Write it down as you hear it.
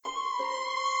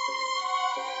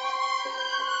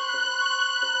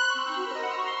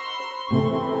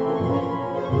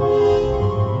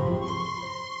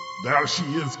There she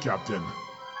is, Captain.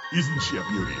 Isn't she a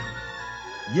beauty?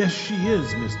 Yes, she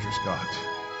is, Mr. Scott.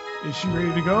 Is she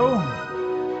ready to go?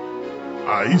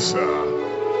 Aye,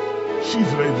 sir.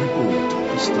 She's ready to go to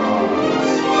the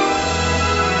stars.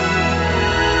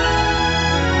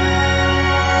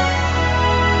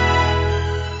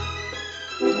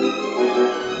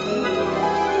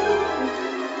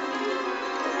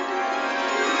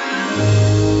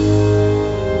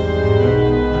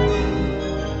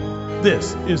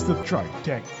 This is the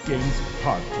TriTech Games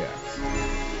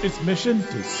Podcast. Its mission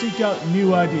to seek out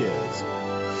new ideas,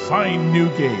 find new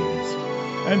games,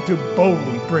 and to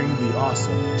boldly bring the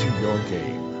awesome to your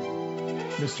game.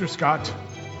 Mr. Scott,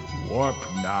 Warp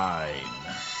 9.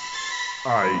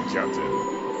 Aye, Captain.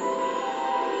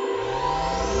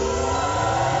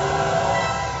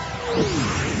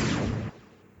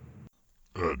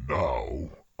 And now,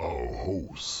 our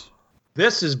hosts.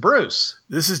 This is Bruce.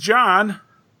 This is John.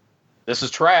 This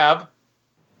is Trav.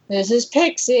 This is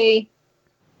Pixie.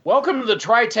 Welcome to the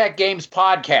TriTech Games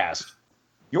Podcast.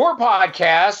 Your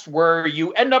podcast where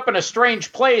you end up in a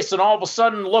strange place and all of a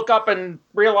sudden look up and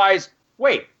realize,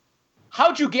 wait,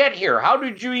 how'd you get here? How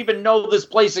did you even know this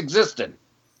place existed?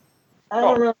 I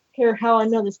don't really care how I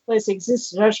know this place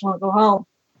exists. I just want to go home.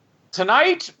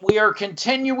 Tonight, we are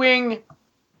continuing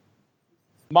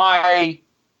my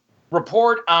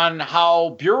report on how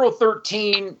Bureau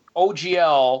 13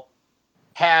 OGL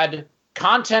had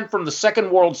content from the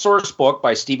Second World source book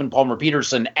by Stephen Palmer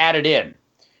Peterson added in.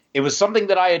 It was something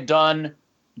that I had done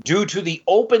due to the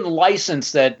open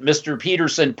license that Mr.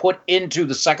 Peterson put into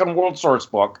the Second World source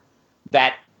book,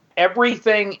 that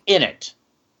everything in it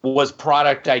was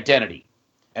product identity.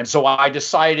 And so I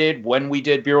decided when we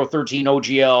did Bureau 13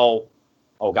 OGL,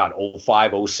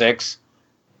 05, 06,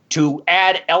 to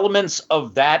add elements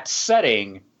of that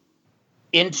setting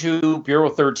into Bureau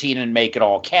 13 and make it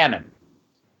all canon.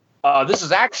 This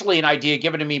is actually an idea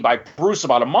given to me by Bruce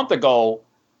about a month ago,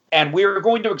 and we're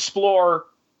going to explore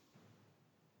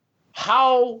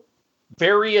how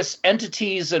various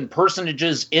entities and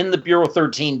personages in the Bureau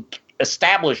 13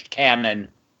 established canon,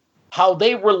 how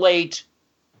they relate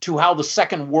to how the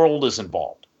Second World is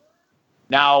involved.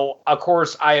 Now, of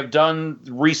course, I have done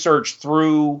research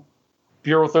through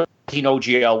Bureau 13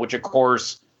 OGL, which, of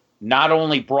course, not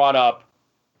only brought up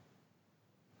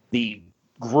the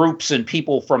groups and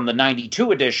people from the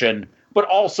 92 edition, but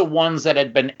also ones that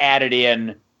had been added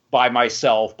in by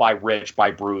myself, by Rich, by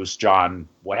Bruce, John,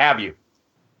 what have you.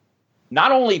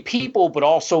 Not only people, but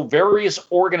also various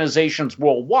organizations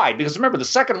worldwide. Because remember, the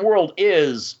Second World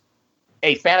is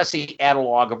a fantasy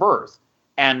analog of Earth.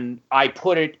 And I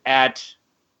put it at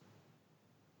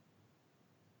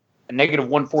a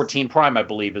 -114 prime, I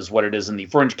believe, is what it is in the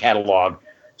Fringe catalog.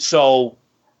 So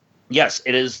yes,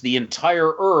 it is the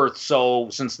entire Earth, so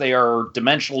since they are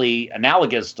dimensionally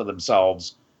analogous to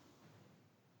themselves,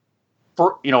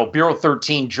 for Bureau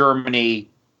 13 Germany,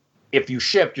 if you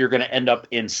shift, you're going to end up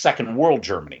in Second World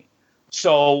Germany.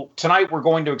 So tonight we're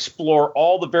going to explore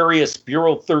all the various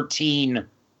Bureau 13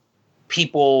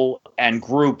 people and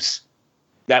groups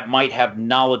that might have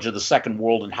knowledge of the Second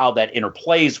World and how that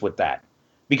interplays with that.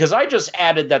 Because I just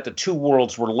added that the two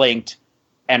worlds were linked,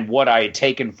 and what I had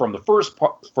taken from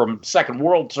from Second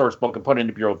World source book and put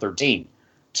into Bureau 13.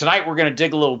 Tonight we're going to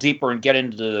dig a little deeper and get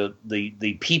into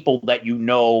the people that you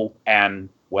know and,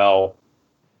 well,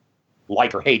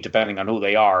 like or hate, depending on who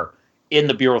they are, in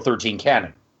the Bureau 13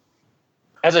 canon.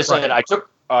 As I said, I took,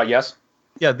 yes?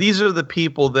 Yeah, these are the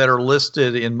people that are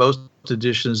listed in most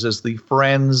editions as the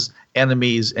friends,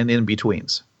 enemies, and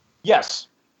in-betweens. Yes.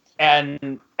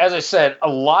 And as I said, a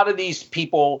lot of these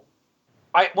people,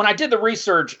 when I did the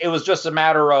research, it was just a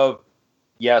matter of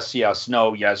yes, yes,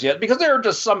 no, yes, yes. Because there are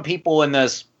just some people in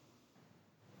this,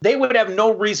 they would have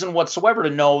no reason whatsoever to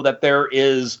know that there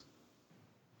is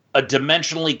a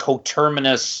dimensionally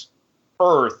coterminous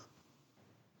Earth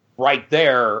right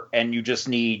there, and you just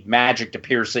need magic to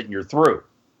pierce it and you're through.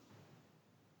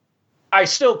 I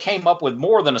still came up with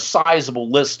more than a sizable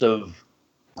list of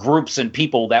groups and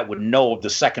people that would know of the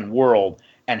Second World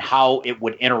and how it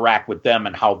would interact with them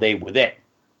and how they with it.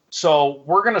 So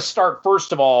we're going to start,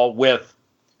 first of all, with,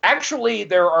 actually,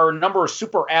 there are a number of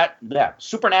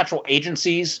supernatural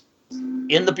agencies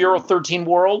in the Bureau 13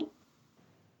 world.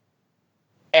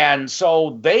 And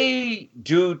so they,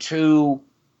 due to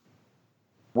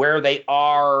where they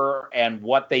are and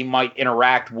what they might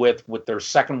interact with their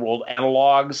Second World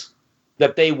analogs,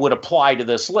 that they would apply to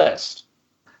this list.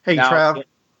 Hey, now, Trav.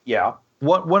 Yeah.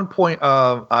 One point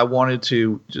I wanted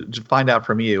to find out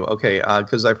from you, okay,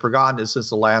 because I've forgotten it since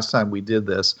the last time we did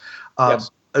this.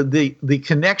 Yes. The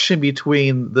connection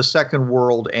between the Second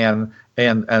World and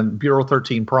and Bureau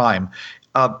 13 Prime.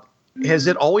 Has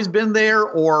it always been there,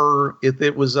 or if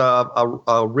it was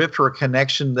a rift or a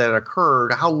connection that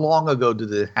occurred, how long ago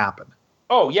did it happen?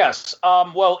 Oh, yes.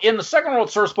 Well, in the Second World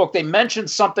Source Book, they mentioned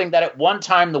something that at one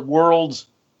time the worlds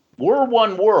were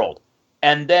one world,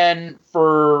 and then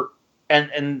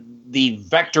and the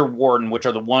Vector Warden, which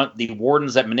are the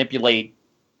wardens that manipulate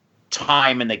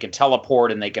time, and they can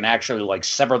teleport, and they can actually like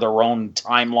sever their own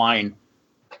timeline.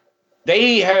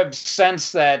 They have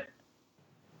sensed that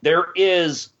there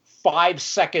is 5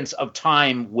 seconds of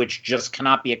time which just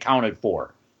cannot be accounted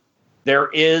for. There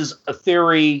is a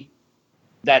theory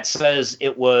that says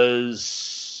it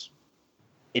was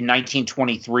in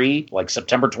 1923, like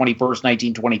September 21st,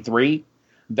 1923,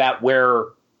 that where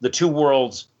the two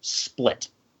worlds split,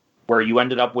 where you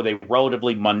ended up with a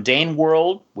relatively mundane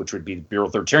world, which would be Bureau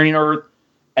 13 Earth,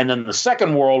 and then the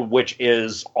second world, which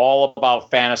is all about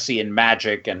fantasy and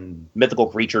magic and mythical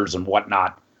creatures and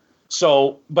whatnot.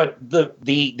 So, but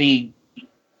the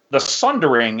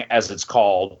Sundering, as it's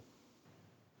called,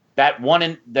 that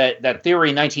theory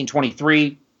in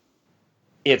 1923,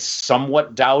 it's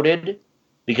somewhat doubted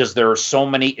because there are so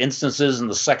many instances in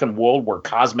the Second World where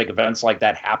cosmic events like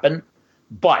that happen.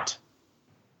 But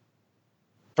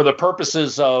for the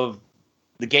purposes of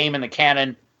the game and the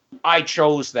canon, I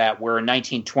chose that where in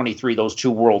 1923 those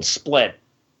two worlds split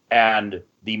and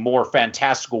the more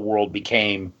fantastical world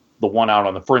became the one out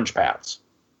on the fringe paths.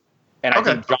 And I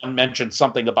think John mentioned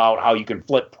something about how you can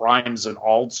flip primes and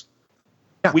alts.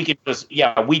 Yeah.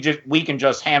 We can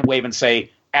just hand wave and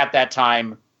say at that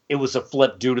time it was a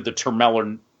flip due to the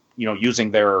Termeller,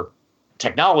 using their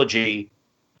technology,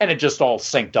 and it just all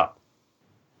synced up.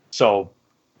 So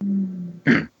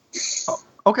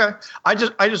okay. I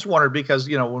just wondered because,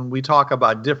 when we talk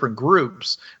about different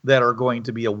groups that are going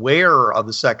to be aware of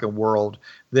the Second World,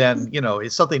 then,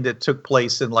 it's something that took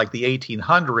place in like the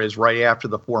 1800s, right after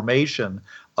the formation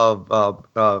of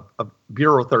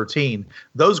Bureau 13.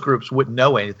 Those groups wouldn't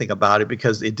know anything about it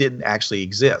because it didn't actually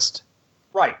exist.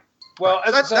 Right. Well,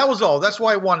 that was all. That's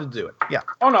why I wanted to do it. Yeah.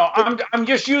 Oh, no, I'm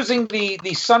just using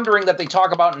the Sundering that they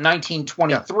talk about in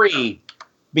 1923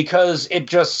 because it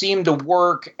just seemed to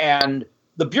work, and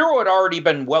the Bureau had already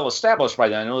been well established by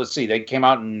then. Let's see, they came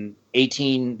out in the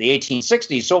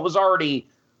 1860s, so it was already,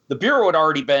 the Bureau had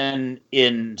already been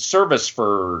in service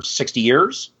for 60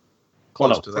 years.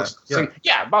 Close to that.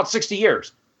 Yeah, about 60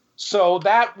 years. So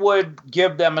that would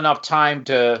give them enough time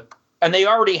to, and they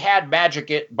already had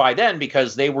magic by then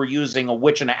because they were using a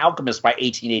witch and an alchemist by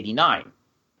 1889.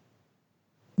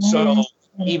 So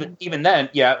even then,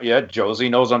 Josie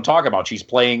knows what I'm talking about. She's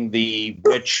playing the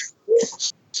witch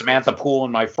Samantha Poole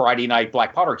in my Friday night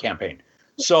Black Powder campaign.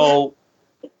 So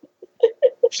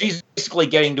she's basically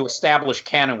getting to establish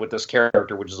canon with this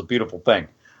character, which is a beautiful thing.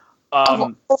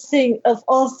 Of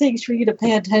all things for you to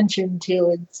pay attention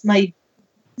to, it's my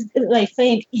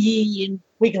faint E and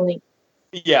wiggling.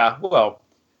 Yeah, well,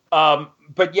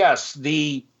 but yes,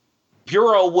 the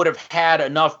Bureau would have had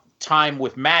enough time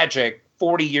with magic,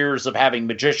 40 years of having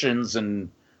magicians and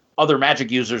other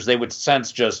magic users. They would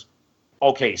sense just,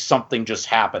 okay, something just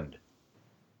happened.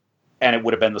 And it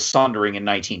would have been the Sundering in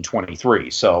 1923.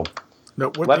 So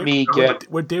what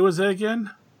day was that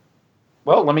again?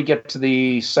 Well, let me get to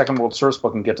the Second World Source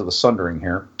Book and get to the Sundering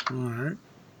here. All right.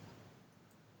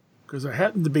 Because I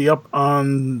happened to be up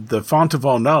on the Font of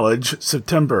All Knowledge,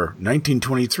 September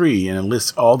 1923, and it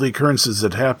lists all the occurrences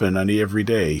that happen on every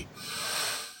day.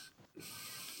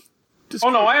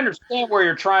 I understand where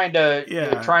you're trying to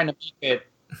make it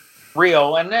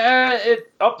real, and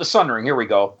the Sundering. Here we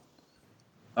go.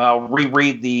 I'll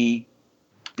reread the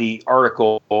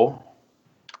article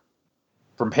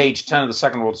from page 10 of the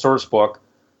Second World Source Book.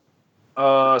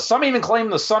 Some even claim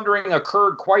the Sundering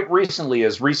occurred quite recently,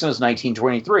 as recent as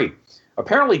 1923.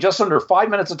 Apparently, just under 5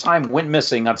 minutes of time went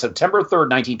missing on September 3rd,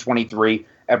 1923,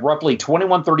 at roughly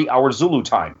 21:30 hours Zulu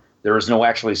time. There is no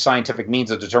actually scientific means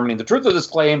of determining the truth of this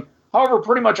claim. However,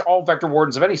 pretty much all Vector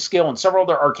Wardens of any skill and several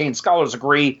other arcane scholars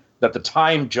agree that the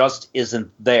time just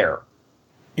isn't there.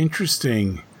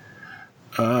 Interesting.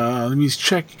 Let me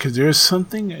check, because there's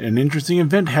an interesting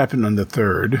event happened on the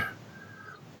 3rd.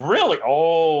 Really?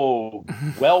 Oh,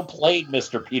 well played,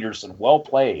 Mr. Peterson. Well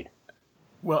played.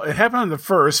 Well, it happened on the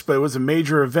 1st, but it was a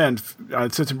major event on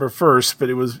September 1st, but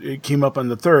it came up on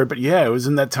the 3rd. But yeah, it was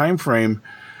in that time frame.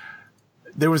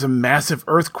 There was a massive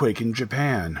earthquake in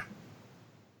Japan.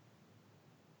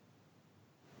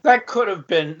 That could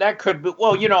be,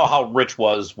 well, you know how Rich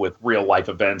was with real life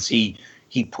events. He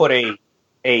put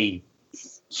a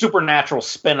supernatural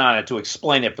spin on it to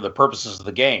explain it for the purposes of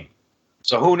the game.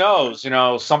 So who knows?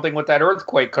 Something with that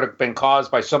earthquake could have been caused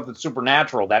by something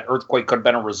supernatural. That earthquake could have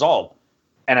been a result.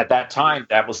 And at that time,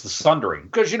 that was the Sundering.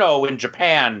 Because, in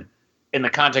Japan, in the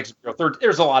context of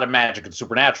there's a lot of magic and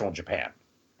supernatural in Japan.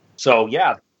 So,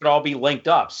 yeah, it could all be linked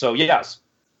up. So, yes.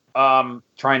 Trying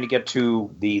to get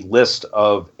to the list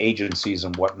of agencies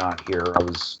and whatnot here. I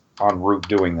was en route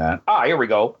doing that. Here we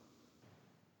go.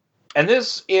 And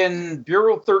this in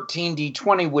Bureau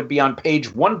 13D20 would be on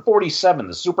page 147,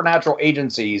 the supernatural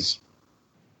agencies.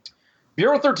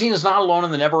 Bureau 13 is not alone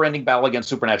in the never-ending battle against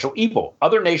supernatural evil.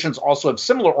 Other nations also have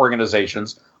similar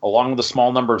organizations, along with a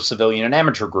small number of civilian and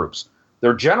amateur groups.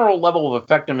 Their general level of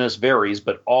effectiveness varies,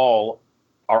 but all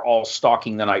are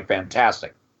stalking the night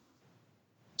fantastic.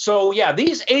 So, yeah,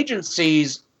 these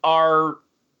agencies are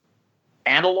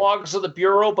analogs of the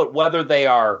Bureau, but whether they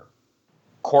are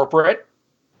corporate,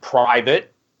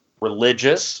 private,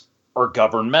 religious, or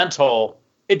governmental,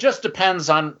 it just depends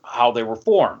on how they were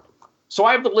formed. So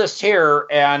I have the list here,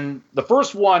 and the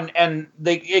first one, and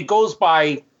it goes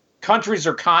by countries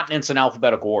or continents in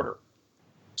alphabetical order.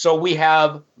 So we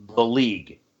have the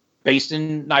League, based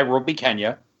in Nairobi,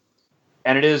 Kenya,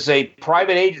 and it is a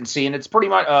private agency, and it's pretty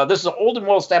much, this is an old and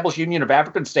well-established union of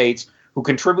African states who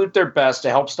contribute their best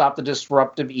to help stop the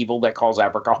disruptive evil that calls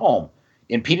Africa home.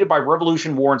 Impeded by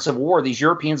revolution, war, and civil war, these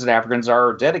Europeans and Africans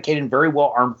are a dedicated and very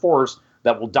well-armed force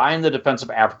that will die in the defense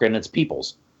of Africa and its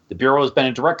peoples. The Bureau has been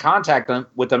in direct contact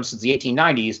with them since the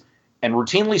 1890s and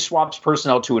routinely swaps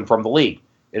personnel to and from the League.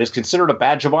 It is considered a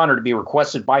badge of honor to be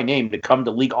requested by name to come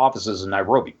to League offices in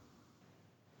Nairobi.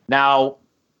 Now,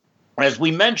 as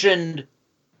we mentioned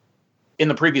in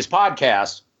the previous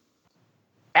podcast,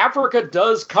 Africa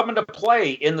does come into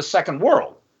play in the Second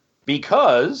World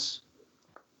because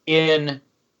in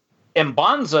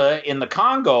Mbanza in the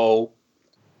Congo,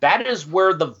 that is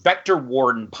where the Vector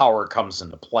Warden power comes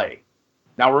into play.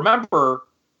 Now remember,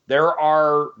 there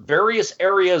are various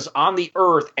areas on the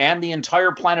Earth and the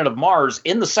entire planet of Mars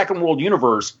in the Second World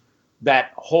universe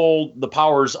that hold the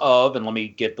powers of, and let me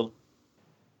get the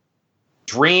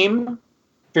Dream,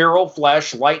 Feral,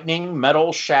 Flesh, Lightning,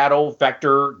 Metal, Shadow,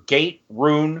 Vector, Gate,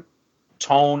 Rune,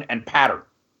 Tone, and Pattern.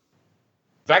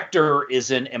 Vector is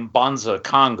in Mbanza,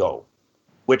 Congo,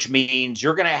 which means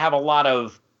you're going to have a lot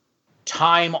of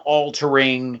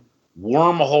time-altering,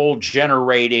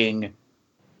 wormhole-generating,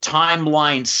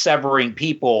 timeline-severing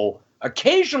people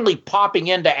occasionally popping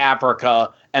into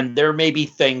Africa, and there may be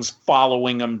things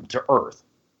following them to Earth.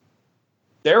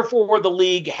 Therefore, the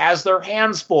League has their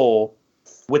hands full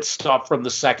with stuff from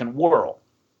the Second World.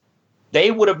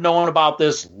 They would have known about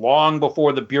this long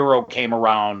before the Bureau came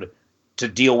around to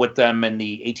deal with them in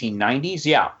the 1890s.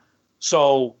 Yeah.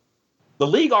 So the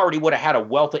League already would have had a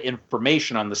wealth of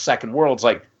information on the Second World. It's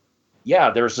like, yeah,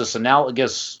 there's this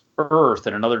analogous Earth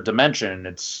in another dimension.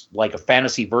 It's like a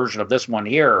fantasy version of this one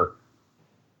here.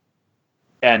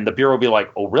 And the Bureau would be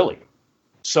like, oh, really?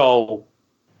 So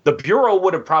the Bureau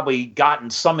would have probably gotten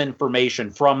some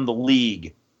information from the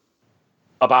League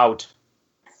about,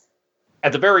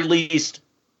 at the very least,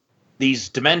 these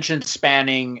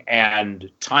dimension-spanning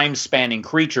and time-spanning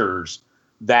creatures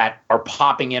that are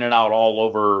popping in and out all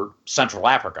over Central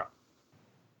Africa.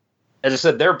 As I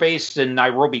said, they're based in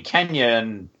Nairobi, Kenya,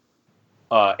 and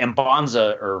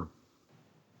Mbanza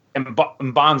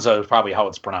is probably how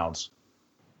it's pronounced.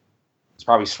 It's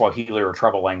probably Swahili or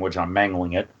tribal language, and I'm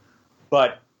mangling it.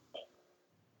 But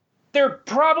they're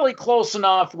probably close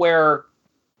enough where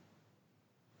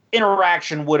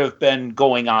interaction would have been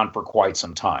going on for quite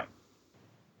some time.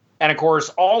 And of course,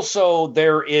 also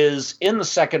there is in the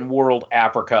Second World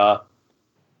Africa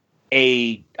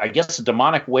a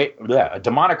demonic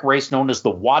race known as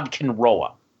the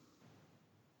Wadkinroa.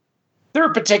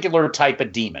 They're a particular type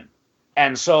of demon.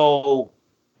 And so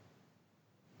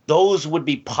those would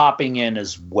be popping in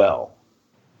as well.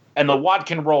 And the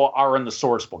Wadkinroa are in the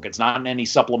source book. It's not in any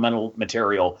supplemental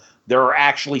material. There are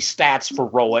actually stats for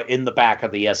Roa in the back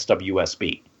of the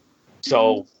SWSB.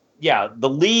 So, yeah, the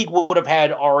League would have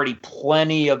had already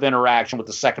plenty of interaction with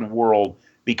the Second World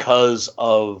because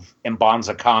of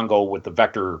Mbanza, Congo, with the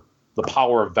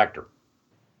power of Vector.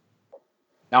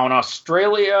 Now, in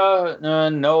Australia,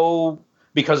 no,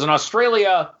 because in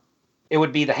Australia, it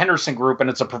would be the Henderson Group, and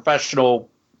it's a professional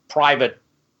private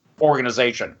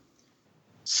organization.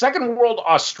 Second World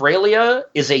Australia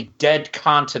is a dead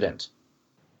continent.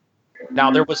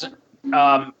 Now, there was,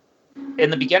 in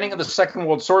the beginning of the Second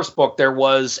World source book, there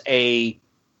was a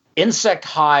insect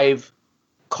hive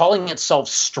calling itself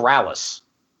Stralis.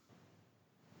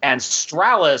 And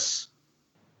Stralis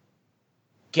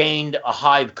gained a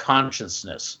hive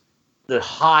consciousness. The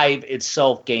hive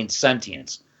itself gained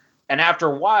sentience. And after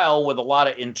a while, with a lot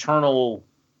of internal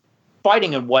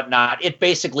fighting and whatnot, it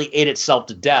basically ate itself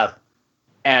to death.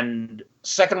 And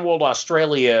Second World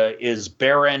Australia is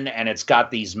barren, and it's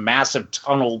got these massive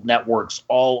tunnel networks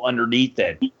all underneath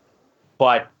it.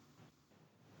 But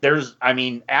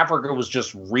Africa was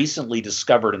just recently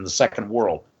discovered in the Second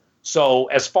World. So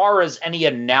as far as any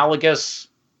analogous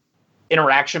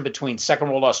interaction between Second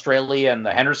World Australia and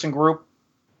the Henderson Group,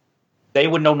 they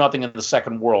would know nothing in the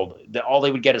Second World. All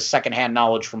they would get is secondhand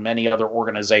knowledge from many other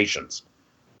organizations.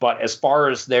 But as far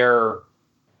as their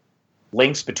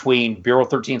links between Bureau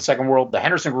 13 and Second World, the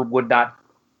Henderson Group would not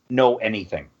know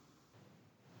anything.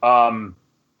 Now,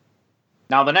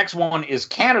 the next one is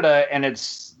Canada, and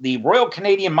it's the Royal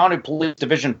Canadian Mounted Police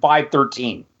Division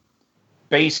 513,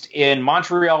 based in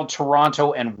Montreal,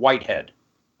 Toronto, and Whitehead.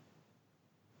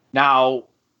 Now,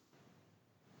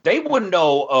 they wouldn't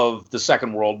know of the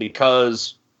Second World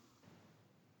because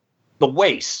the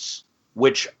wastes,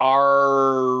 which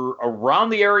are around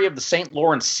the area of the St.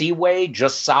 Lawrence Seaway,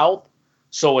 just south.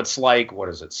 So it's like,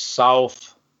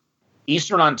 south,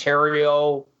 eastern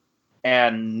Ontario,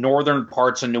 and northern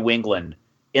parts of New England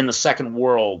in the Second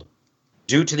World,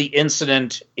 due to the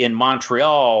incident in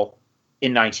Montreal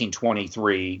in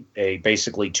 1923.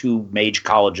 Basically, two mage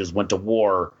colleges went to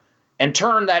war and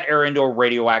turned that area into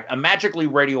a magically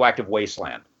radioactive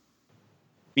wasteland.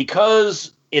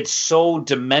 Because it's so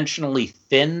dimensionally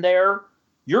thin there,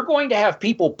 you're going to have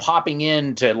people popping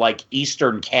into like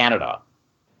eastern Canada.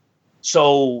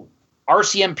 So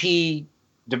RCMP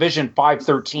Division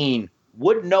 513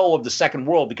 would know of the Second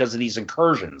World because of these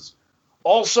incursions.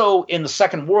 Also, in the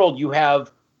Second World, you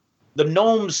have the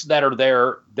gnomes that are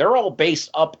there. They're all based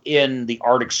up in the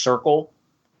Arctic Circle.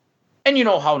 And you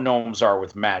know how gnomes are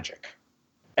with magic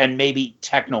and maybe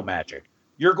techno magic.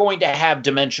 You're going to have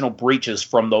dimensional breaches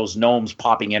from those gnomes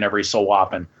popping in every so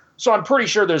often. So I'm pretty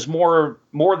sure there's more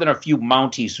than a few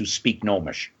Mounties who speak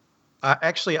gnomish.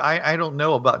 Actually, I don't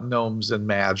know about gnomes and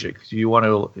magic. Do you want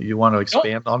to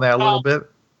expand on that a little bit?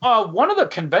 One of the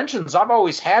conventions I've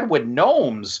always had with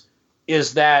gnomes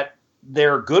is that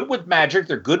they're good with magic.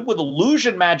 They're good with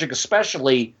illusion magic,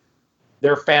 especially.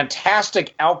 They're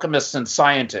fantastic alchemists and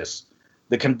scientists.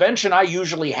 The convention I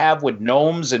usually have with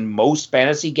gnomes in most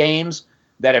fantasy games,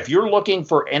 that if you're looking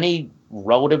for any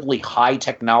relatively high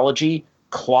technology,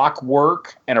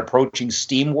 clockwork and approaching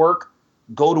steamwork,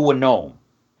 go to a gnome.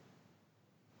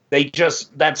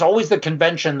 That's always the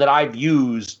convention that I've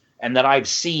used and that I've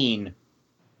seen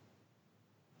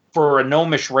for a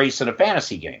gnomish race in a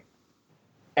fantasy game.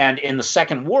 And in the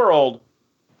Second World,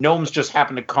 gnomes just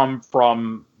happen to come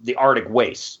from the Arctic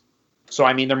wastes. So,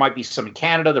 there might be some in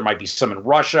Canada, there might be some in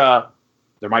Russia,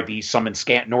 there might be some in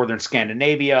northern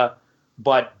Scandinavia,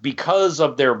 but because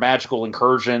of their magical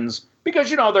incursions, because,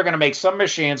 they're going to make some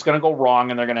machines going to go wrong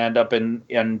and they're going to end up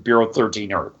in Bureau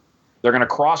 13 Earth. They're going to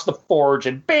cross the forge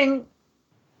and bing,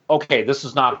 okay, this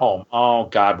is not home. Oh,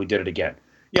 God, we did it again.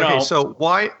 So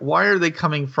why are they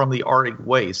coming from the Arctic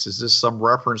waste? Is this some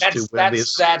reference to when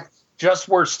that's just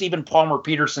where Stephen Palmer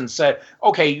Peterson said,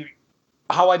 okay,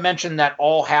 how I mentioned that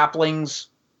all halflings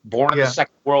born in the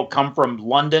Second World come from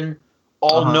London,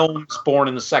 all gnomes born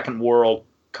in the Second World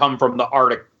come from the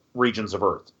Arctic regions of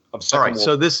Earth. All right,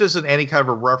 so this isn't any kind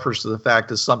of reference to the fact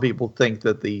that some people think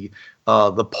that the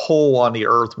pole on the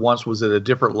Earth once was at a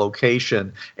different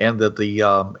location, and that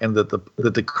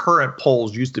the current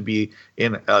poles used to be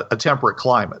in a temperate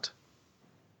climate.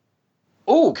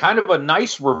 Oh, kind of a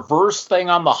nice reverse thing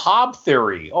on the Hobb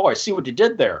theory. Oh, I see what you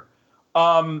did there.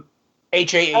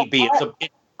 HAAB.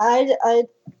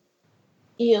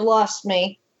 You lost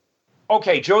me.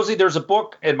 Okay, Josie, there's a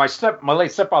book, and my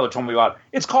late stepfather told me about it.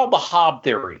 It's called the Hobb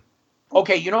theory.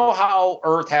 Okay, you know how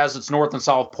Earth has its north and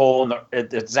south pole, and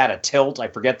it's at a tilt? I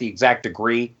forget the exact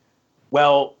degree.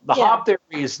 Well, the Hobb theory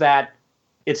is that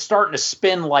it's starting to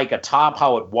spin like a top,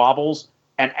 how it wobbles.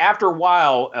 And after a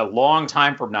while, a long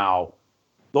time from now,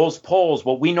 those poles,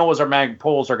 what we know as our magnetic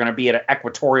poles, are going to be at an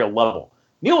equatorial level.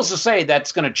 Needless to say,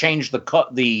 that's going to change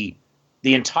the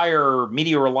entire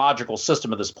meteorological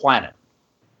system of this planet.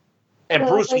 And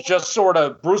Bruce was just sort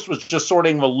of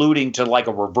alluding to like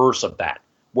a reverse of that,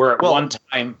 where at one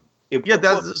time,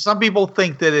 some people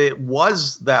think that it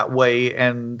was that way,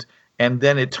 and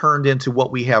then it turned into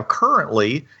what we have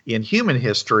currently in human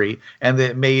history, and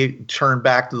that it may turn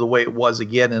back to the way it was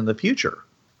again in the future.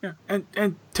 Yeah,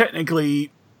 and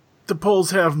technically, the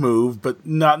poles have moved, but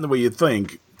not in the way you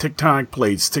think. Tectonic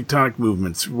plates, tectonic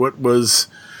movements. What was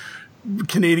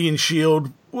Canadian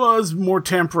Shield was more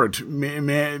temperate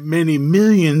many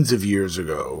millions of years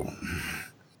ago.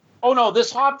 Oh, no,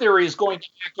 this Hobb theory is going to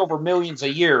act over millions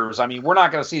of years. We're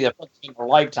not going to see that in our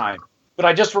lifetime. But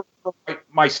I just remember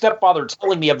my stepfather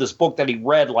telling me of this book that he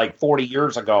read like 40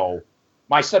 years ago.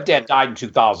 My stepdad died in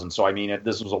 2000, so I mean,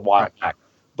 this was a while back.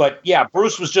 But yeah,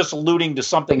 Bruce was just alluding to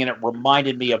something, and it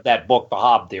reminded me of that book, The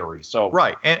Hob Theory. So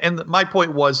right, and my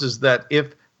point is that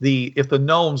if the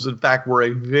gnomes, in fact, were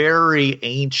a very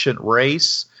ancient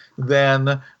race,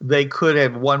 then they could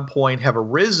at one point have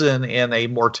arisen in a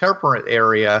more temperate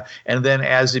area, and then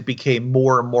as it became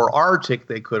more and more Arctic,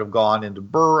 they could have gone into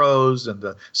burrows and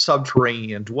the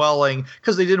subterranean dwelling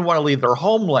because they didn't want to leave their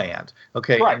homeland.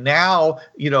 Okay, right. And now,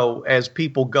 as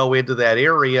people go into that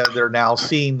area, they're now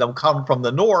seeing them come from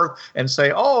the north and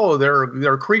say, oh,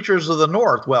 they're creatures of the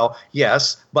north. Well,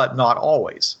 yes, but not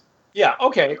always. Yeah,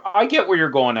 okay, I get where you're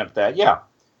going at that. Yeah.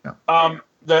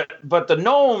 But the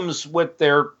gnomes, with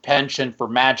their penchant for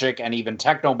magic and even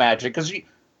techno magic, because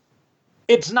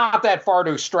it's not that far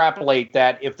to extrapolate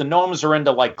that if the gnomes are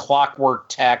into like clockwork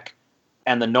tech,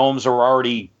 and the gnomes are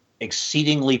already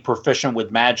exceedingly proficient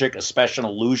with magic, especially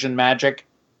illusion magic,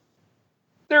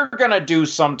 they're going to do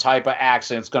some type of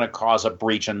accident. It's going to cause a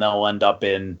breach, and they'll end up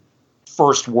in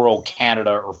first world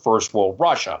Canada or first world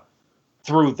Russia.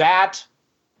 Through that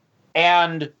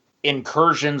and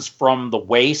incursions from the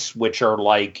wastes, which are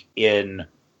like in,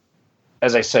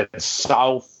 as I said,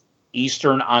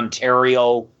 southeastern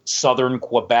Ontario, southern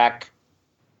Quebec,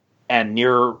 and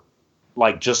near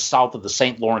like just south of the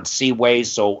St. Lawrence Seaway,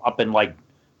 so up in like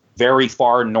very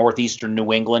far northeastern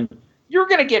New England, you're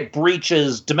going to get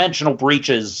breaches, dimensional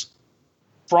breaches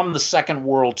from the second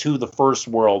world to the first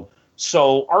world.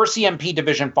 So RCMP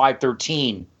Division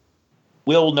 513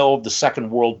 will know of the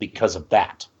second world because of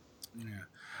that.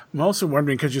 I'm also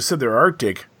wondering, because you said they're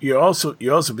Arctic, you also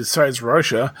besides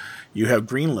Russia, you have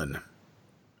Greenland.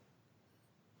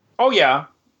 Oh yeah.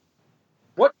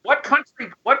 What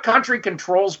country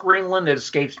controls Greenland? It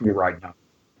escapes me right now.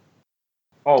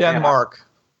 Oh, Denmark.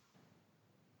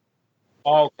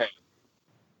 Yeah. Okay.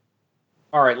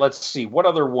 All right, let's see. What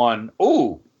other one?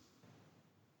 Ooh.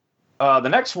 The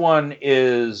next one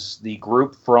is the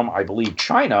group from, I believe,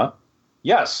 China.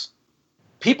 Yes.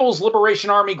 People's Liberation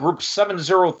Army Group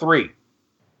 703,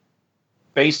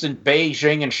 based in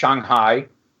Beijing and Shanghai.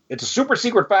 It's a super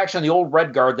secret faction of the old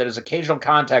Red Guard that has occasional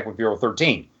contact with Bureau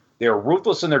 13. They are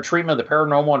ruthless in their treatment of the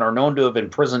paranormal and are known to have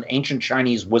imprisoned ancient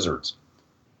Chinese wizards.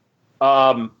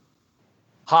 Hong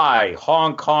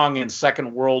Kong and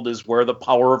Second World is where the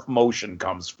power of motion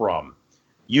comes from.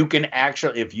 You can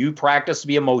actually, if you practice to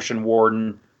be a motion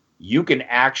warden, you can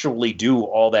actually do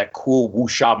all that cool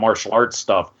wuxia martial arts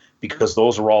stuff, because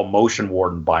those are all motion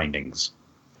warden bindings.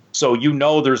 So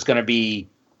there's going to be,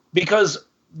 because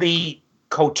the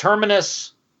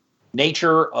coterminous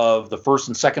nature of the first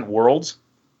and second worlds,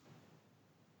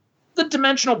 the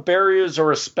dimensional barriers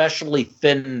are especially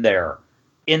thin there.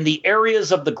 In the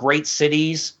areas of the great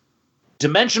cities,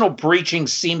 dimensional breaching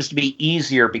seems to be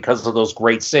easier because of those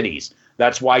great cities.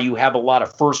 That's why you have a lot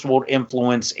of first world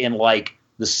influence in like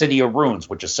the City of Ruins,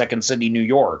 which is Second City, New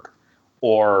York,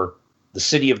 or the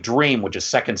City of Dream, which is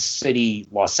Second City,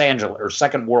 Los Angeles, or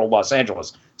Second World, Los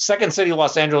Angeles. Second City,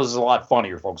 Los Angeles is a lot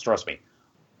funnier, folks, trust me.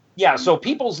 Yeah, so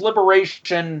People's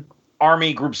Liberation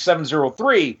Army Group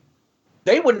 703,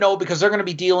 they would know because they're going to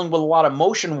be dealing with a lot of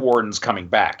motion wardens coming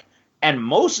back. And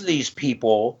most of these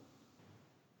people,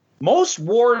 most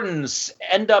wardens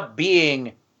end up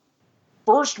being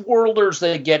first worlders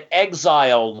that get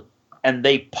exiled and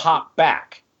they pop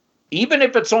back. Even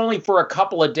if it's only for a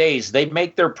couple of days, they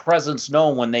make their presence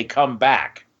known when they come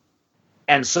back.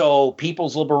 And so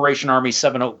People's Liberation Army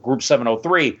Group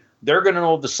 703, they're going to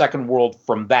know the second world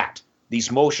from that. These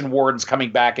motion wardens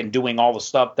coming back and doing all the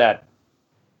stuff that...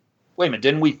 Wait a minute,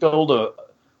 didn't we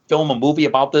film a movie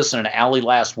about this in an alley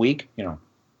last week? The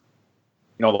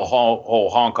whole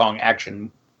Hong Kong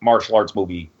action martial arts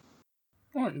movie.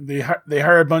 They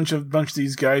hire a bunch of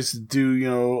these guys to do,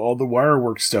 all the wire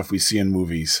work stuff we see in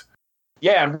movies.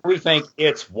 Yeah, and we think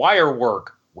it's wire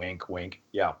work. Wink, wink.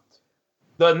 Yeah.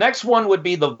 The next one would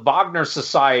be the Wagner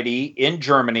Society in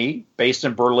Germany, based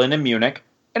in Berlin and Munich,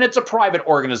 and it's a private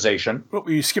organization. Well,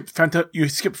 you skipped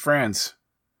France.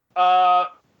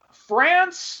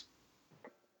 France,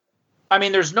 I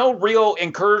mean, there's no real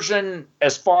incursion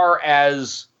as far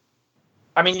as,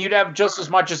 I mean, you'd have just as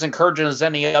much as incursion as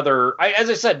any other. As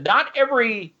I said, not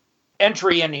every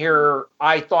entry in here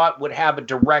I thought would have a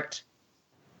direct,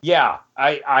 not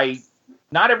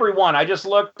every one. I just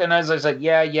looked, and as I said,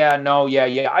 no.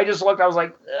 I just looked, I was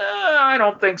like, I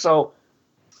don't think so.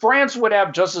 France would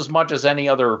have just as much as any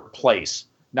other place.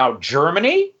 Now,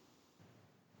 Germany,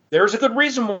 there's a good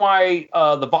reason why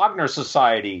the Wagner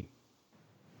Society,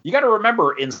 you got to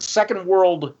remember, in Second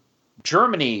World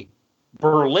Germany,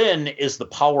 Berlin is the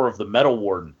power of the Metal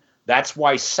Warden. That's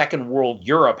why Second World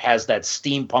Europe has that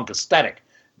steampunk aesthetic,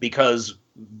 because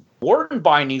Warden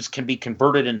bindings can be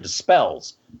converted into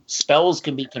spells. Spells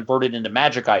can be converted into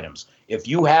magic items. If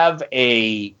you have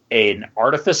an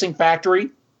artificing factory,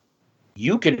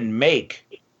 you can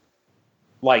make,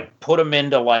 like, put them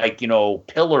into, like, you know,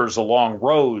 pillars along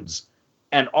roads,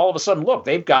 and all of a sudden, look,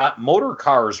 they've got motor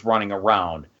cars running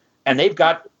around, and they've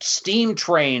got steam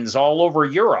trains all over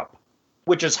Europe,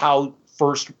 which is how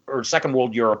First or Second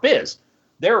World Europe is.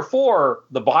 Therefore,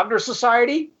 the Wagner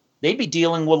Society, they'd be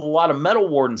dealing with a lot of Metal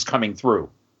Wardens coming through,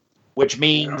 which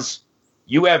means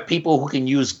you have people who can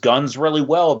use guns really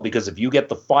well, because if you get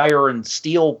the fire and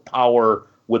steel power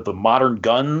with the modern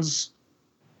guns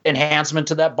enhancement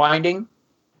to that binding,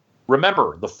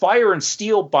 remember, the fire and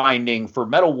steel binding for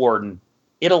Metal Warden,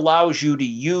 it allows you to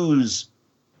use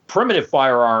primitive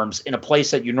firearms in a place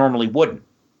that you normally wouldn't.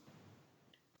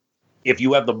 If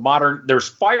you have the modern, there's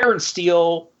fire and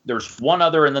steel, there's one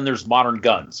other, and then there's modern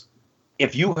guns.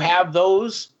 If you have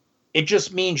those, it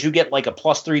just means you get like a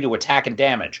 +3 to attack and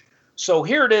damage. So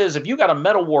here it is, if you got a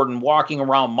Metal Warden walking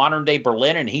around modern day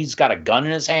Berlin and he's got a gun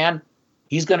in his hand,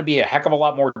 he's going to be a heck of a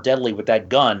lot more deadly with that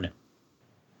gun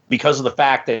because of the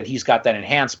fact that he's got that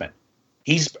enhancement.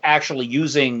 He's actually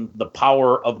using the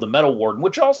power of the Metal Warden,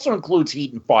 which also includes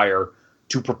heat and fire,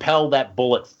 to propel that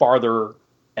bullet farther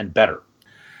and better.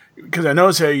 Because I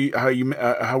noticed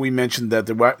how we mentioned that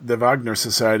the Wagner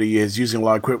Society is using a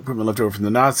lot of equipment left over from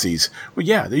the Nazis. Well,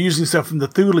 yeah, they're using stuff from the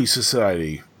Thule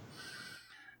Society,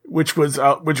 which was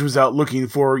out looking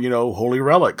for, you know, holy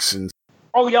relics and.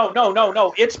 Oh,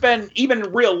 no. It's been, even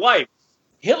in real life,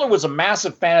 Hitler was a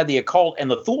massive fan of the occult, and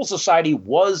the Thule Society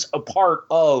was a part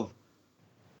of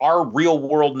our real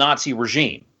world Nazi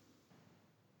regime.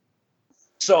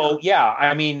 So, yeah,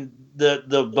 I mean,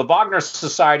 the Wagner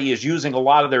Society is using a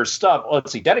lot of their stuff.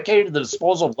 Let's see, dedicated to the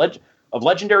disposal of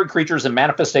legendary creatures and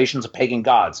manifestations of pagan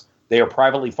gods. They are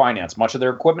privately financed. Much of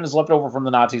their equipment is left over from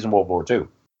the Nazis in World War II.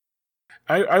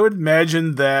 I would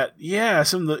imagine that, yeah,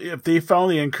 if they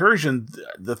found the incursion,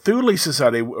 the Thule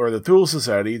Society or the Thule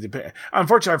Society,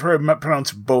 unfortunately, I've heard it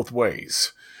pronounced both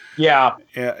ways. Yeah,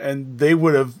 and they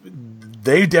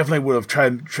definitely would have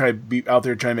tried to be out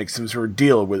there trying to make some sort of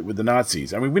deal with the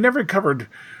Nazis. I mean, we never covered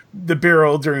the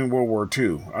Bureau during World War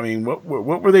II. I mean, what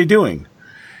were they doing?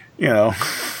 You know.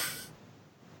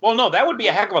 Well, no, that would be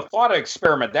a heck of a thought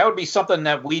experiment. That would be something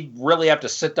that we'd really have to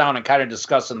sit down and kind of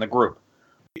discuss in the group.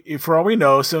 For all we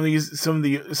know, some of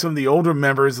the older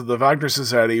members of the Wagner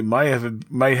Society might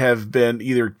have been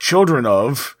either children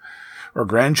of or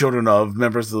grandchildren of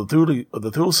members of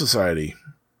the Thule Society.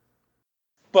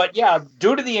 But yeah,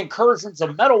 due to the incursions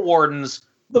of Metal Wardens,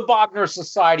 the Wagner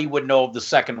Society would know of the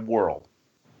Second World.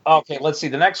 Okay, let's see.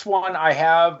 The next one I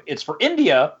have, it's for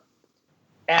India,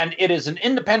 and it is an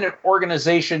independent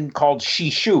organization called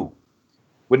Shishu.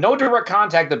 With no direct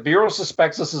contact, the Bureau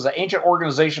suspects this is an ancient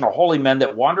organization of holy men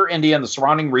that wander India and the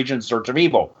surrounding region in search of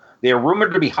evil. They are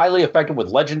rumored to be highly effective with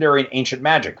legendary and ancient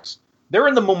magics. They're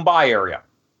in the Mumbai area,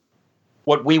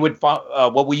 what we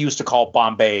used to call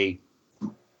Bombay.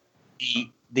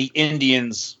 The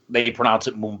Indians, they pronounce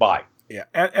it Mumbai. Yeah,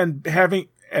 and having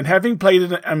played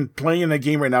it, I'm playing a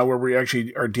game right now where we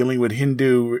actually are dealing with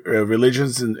Hindu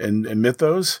religions and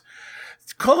mythos.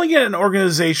 Calling it an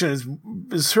organization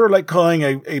is sort of like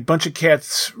calling a bunch of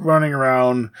cats running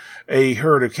around a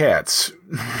herd of cats.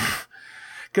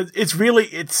 Because it's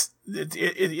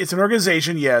an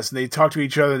organization, yes, and they talk to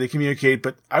each other, they communicate,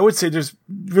 but I would say there's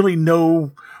really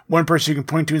no one person you can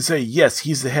point to and say, yes,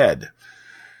 he's the head.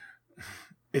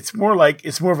 It's more of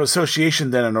an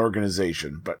association than an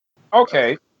organization. But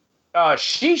okay,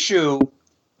 Shishu,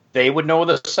 they would know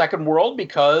the Second World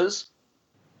because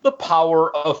the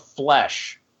power of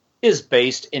flesh is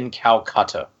based in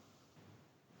Calcutta.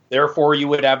 Therefore, you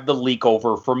would have the leak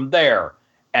over from there.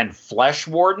 And flesh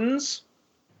wardens,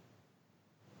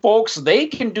 folks, they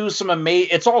can do some amazing.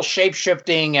 It's all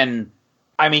shape-shifting, and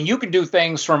I mean, you can do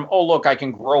things from, oh, look, I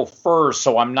can grow fur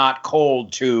so I'm not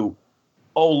cold, to,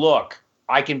 oh, look,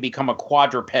 I can become a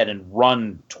quadruped and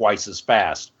run twice as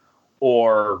fast.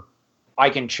 Or I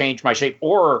can change my shape.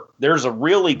 Or there's a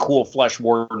really cool flesh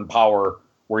warden power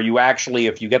where you actually,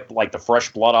 if you get like the fresh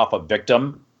blood off a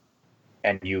victim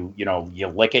and you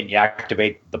lick it and you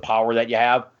activate the power that you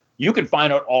have, you can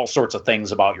find out all sorts of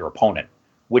things about your opponent,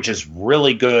 which is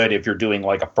really good if you're doing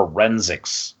like a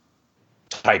forensics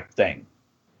type thing.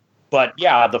 But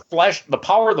yeah, the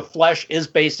power of the flesh is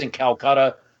based in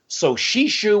Calcutta. So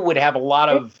Shishu would have a lot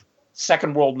of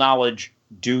Second World knowledge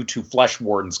due to flesh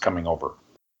wardens coming over.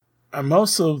 I'm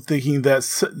also thinking that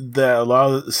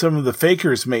some of the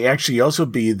fakers may actually also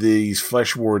be these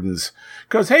flesh wardens.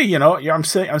 Because hey, I'm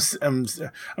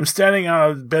standing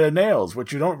on a bed of nails.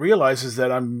 What you don't realize is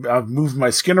that I've moved my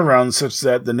skin around such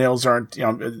that the nails aren't.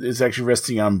 It's actually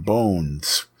resting on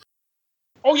bones.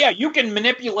 Oh yeah, you can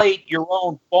manipulate your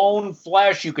own bone,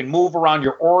 flesh. You can move around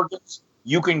your organs.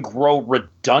 You can grow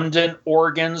redundant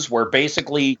organs, where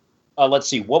basically. Let's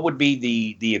see, what would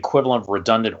be the equivalent of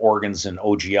redundant organs in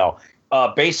OGL?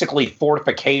 Basically,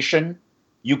 fortification.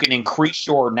 You can increase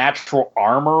your natural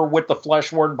armor with the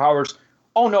Flesh Warden powers.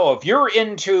 Oh, no, if you're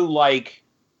into, like,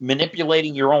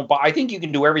 manipulating your own body, I think you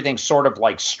can do everything sort of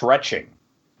like stretching.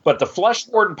 But the Flesh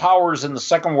Warden powers in the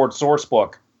Second World Source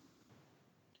Book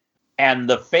and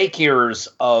the fakirs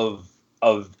of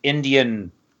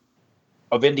Indian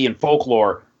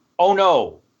folklore, oh,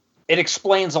 no. It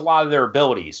explains a lot of their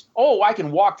abilities. Oh, I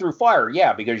can walk through fire.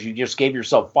 Yeah, because you just gave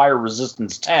yourself fire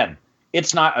resistance 10.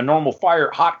 It's not a normal fire.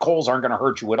 Hot coals aren't going to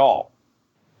hurt you at all.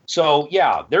 So,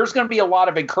 yeah, there's going to be a lot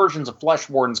of incursions of flesh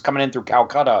wardens coming in through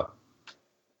Calcutta.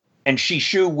 And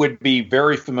Shishu would be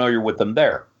very familiar with them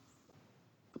there.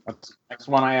 Next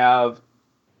one I have.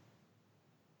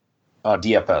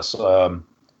 DFS.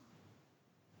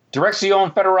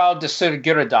 Dirección Federal de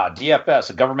Seguridad, DFS,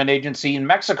 a government agency in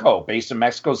Mexico, based in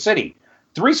Mexico City.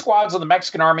 3 squads of the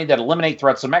Mexican army that eliminate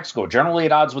threats to Mexico, generally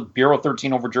at odds with Bureau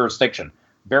 13 over jurisdiction.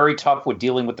 Very tough with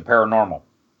dealing with the paranormal.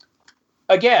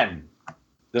 Again,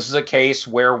 this is a case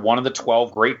where one of the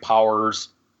 12 great powers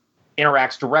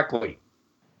interacts directly.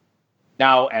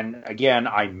 Now, and again,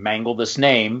 I mangle this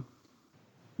name.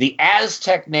 The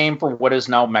Aztec name for what is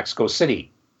now Mexico City.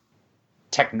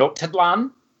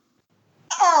 Tenochtitlan.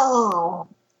 Oh,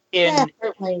 that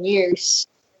hurt my ears.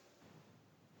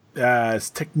 It's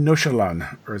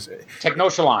Tenochtitlan. Or is it?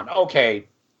 Tenochtitlan, okay.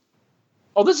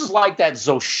 Oh, this is like that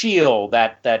Xochitl,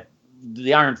 that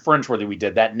the Iron Fringe where we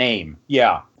did, that name.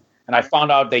 Yeah. And I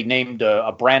found out they named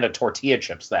a brand of tortilla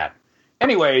chips that.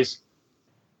 Anyways,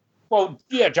 well,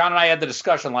 yeah, John and I had the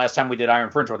discussion last time we did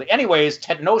Iron Fringe. Anyways,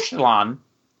 Tenochtitlan.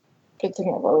 Good thing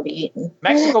I've already eaten.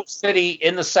 Mexico City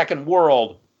in the Second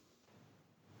World.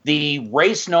 The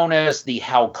race known as the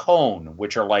Halcón,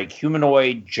 which are like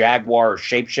humanoid, jaguar,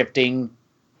 shape-shifting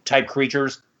type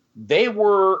creatures, they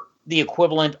were the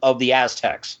equivalent of the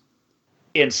Aztecs.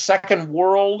 In Second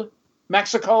World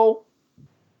Mexico,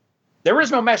 there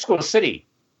is no Mexico City.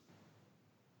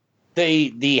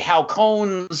 The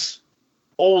Halcón's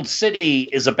old city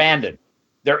is abandoned.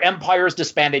 Their empire is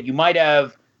disbanded. You might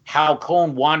have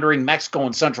Halcón wandering Mexico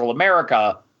and Central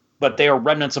America, but they are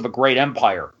remnants of a great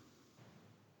empire.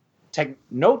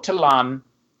 Tenochtitlan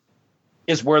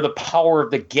is where the power of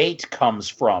the gate comes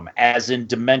from, as in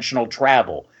dimensional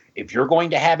travel. If you're going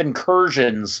to have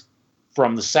incursions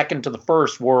from the second to the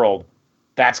first world,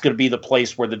 that's going to be the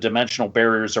place where the dimensional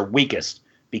barriers are weakest,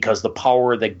 because the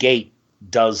power of the gate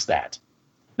does that.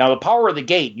 Now, the power of the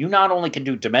gate, you not only can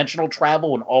do dimensional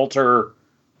travel and alter,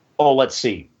 let's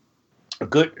see, a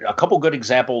couple good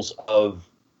examples of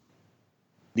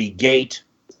the gate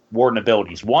warden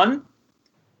abilities. One,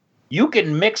 you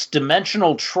can mix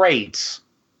dimensional traits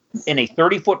in a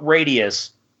 30-foot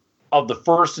radius of the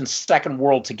first and second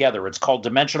world together. It's called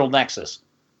Dimensional Nexus.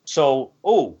 So,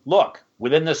 look,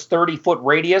 within this 30-foot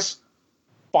radius,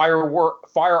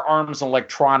 firearms and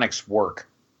electronics work,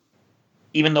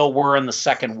 even though we're in the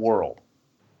second world.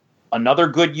 Another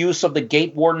good use of the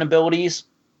gate warden abilities,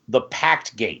 the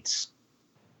pact gates.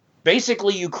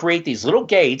 Basically, you create these little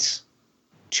gates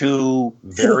to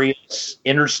various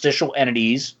interstitial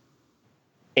entities,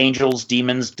 angels,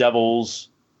 demons, devils,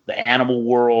 the animal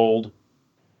world,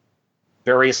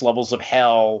 various levels of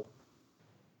hell,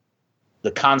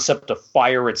 the concept of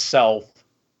fire itself.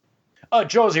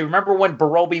 Josie, remember when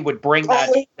Barobi would bring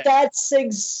that? That's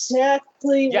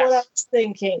exactly what I was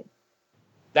thinking.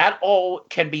 That all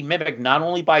can be mimicked not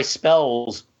only by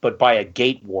spells, but by a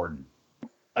gate warden.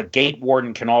 A gate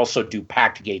warden can also do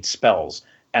pact gate spells,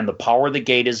 and the power of the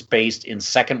gate is based in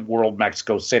Second World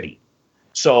Mexico City.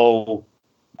 So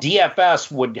DFS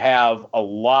would have a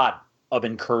lot of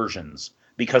incursions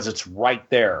because it's right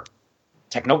there.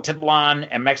 Tenochtitlan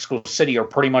and Mexico City are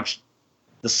pretty much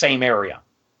the same area.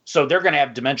 So they're going to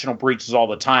have dimensional breaches all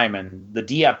the time, and the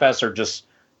DFS are just,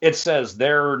 it says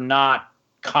they're not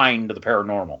kind to the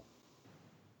paranormal.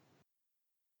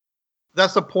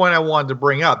 That's the point I wanted to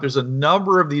bring up. There's a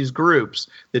number of these groups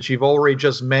that you've already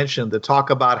just mentioned that talk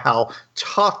about how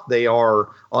tough they are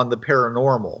on the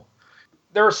paranormal.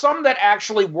 There are some that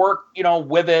actually work,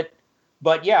 with it.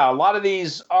 But yeah, a lot of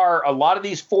these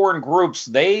foreign groups,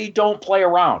 they don't play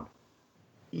around.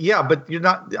 Yeah, but you're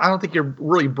not. I don't think you're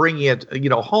really bringing it,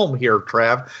 home here,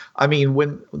 Trav. I mean,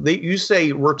 when you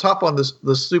say we're tough on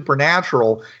the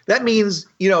supernatural, that means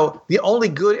the only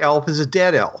good elf is a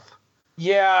dead elf.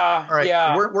 Yeah, All right.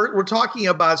 yeah. We're talking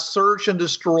about search and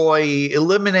destroy,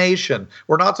 elimination.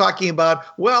 We're not talking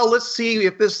about, well, let's see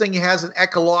if this thing has an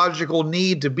ecological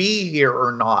need to be here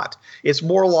or not. It's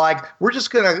more like we're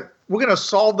gonna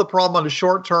solve the problem on the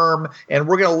short term, and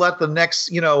we're gonna let the next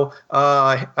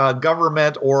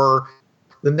government or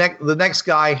the next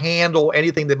guy handle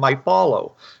anything that might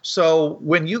follow. So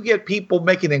when you get people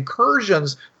making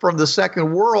incursions from the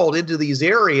second world into these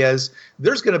areas,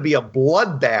 there's going to be a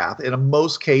bloodbath in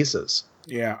most cases.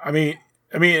 Yeah, I mean,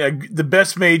 the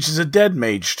best mage is a dead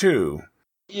mage too.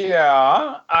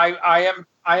 Yeah, I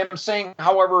am saying,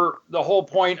 however, the whole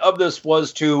point of this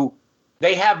was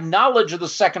they have knowledge of the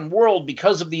second world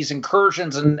because of these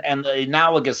incursions and the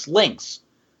analogous links.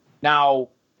 Now,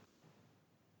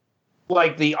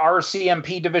 like the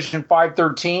RCMP Division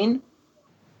 513,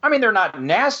 I mean, they're not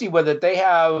nasty with it. They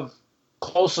have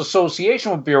close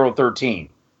association with Bureau 13.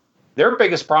 Their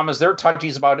biggest problem is they're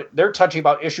touchy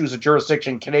about issues of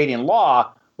jurisdiction, Canadian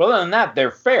law. But other than that,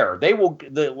 they're fair. They will,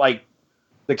 the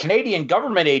Canadian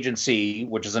government agency,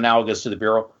 which is analogous to the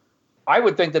Bureau, I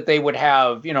would think that they would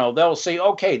have, they'll say,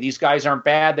 okay, these guys aren't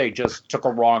bad. They just took a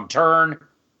wrong turn.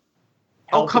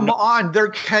 Oh, come on. They're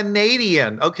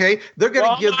Canadian, okay? They're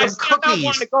going to give them cookies. I'm not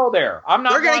wanting to go there.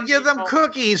 They're going to give them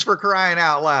cookies, for crying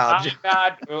out loud. I'm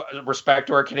not, respect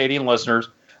to our Canadian listeners,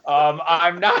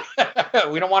 I'm not,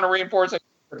 we don't want to reinforce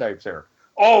stereotypes here.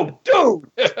 Oh, dude!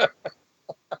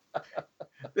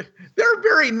 They're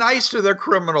very nice to their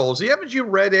criminals. Haven't you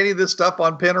read any of this stuff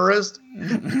on Pinterest?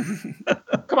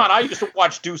 Come on, I used to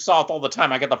watch Due South all the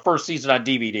time. I got the first season on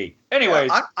DVD. Anyways.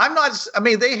 Yeah, I'm not, I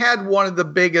mean, they had one of the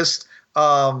biggest,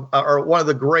 or one of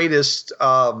the greatest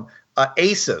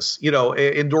aces,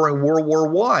 during World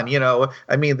War I.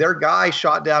 I mean, their guy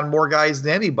shot down more guys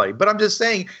than anybody. But I'm just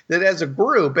saying that as a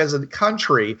group, as a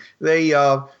country, they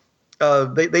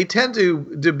tend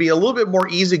to be a little bit more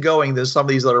easygoing than some of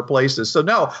these other places. So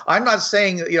no, I'm not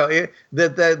saying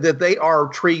that they are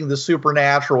treating the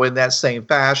supernatural in that same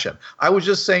fashion. I was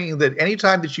just saying that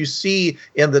anytime that you see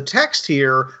in the text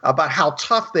here about how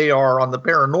tough they are on the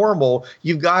paranormal,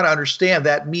 you've got to understand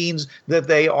that means that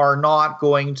they are not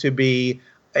going to be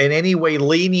in any way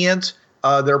lenient.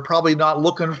 They're probably not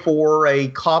looking for a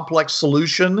complex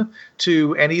solution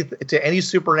to any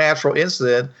supernatural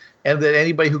incident. And that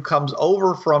anybody who comes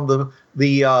over from the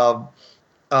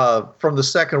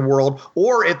second world,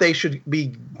 or if they should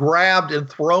be grabbed and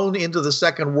thrown into the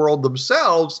second world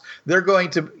themselves, they're going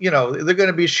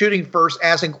to be shooting first,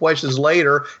 asking questions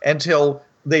later, until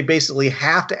they basically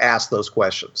have to ask those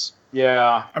questions.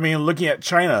 Yeah, I mean, looking at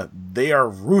China, they are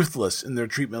ruthless in their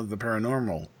treatment of the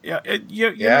paranormal. You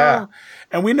know,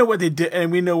 and we know what they did,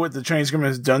 and we know what the Chinese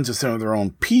government has done to some of their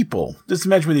own people. Just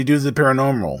imagine what they do to the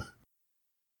paranormal.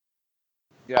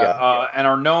 And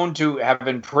are known to have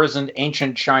imprisoned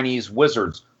ancient Chinese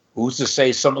wizards. Who's to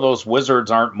say some of those wizards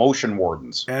aren't motion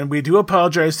wardens? And we do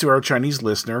apologize to our Chinese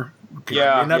listener.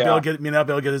 Yeah, may not be able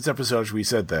to get this episode if we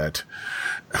said that.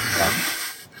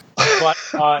 But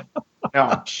oh,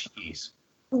 jeez.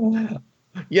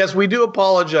 Yes, we do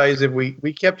apologize if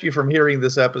we kept you from hearing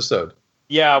this episode.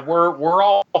 Yeah, we're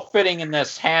all fitting in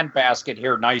this handbasket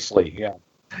here nicely. Yeah.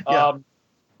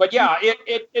 But yeah,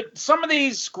 it some of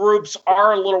these groups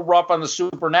are a little rough on the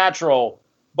supernatural,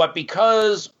 but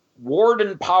because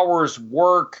Warden powers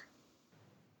work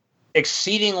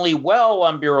exceedingly well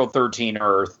on Bureau 13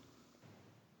 Earth,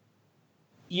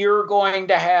 you're going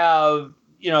to have,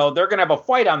 they're going to have a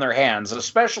fight on their hands,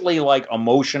 especially like a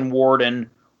motion warden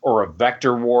or a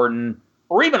vector warden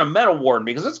or even a metal warden,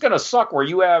 because it's going to suck where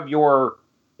you have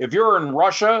if you're in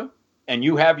Russia and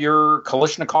you have your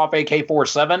Kalashnikov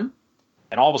AK-47,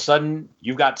 and all of a sudden,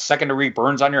 you've got second-degree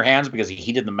burns on your hands because he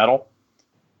heated the metal.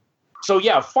 So,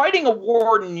 yeah, fighting a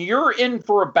warden, you're in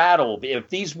for a battle.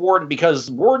 Because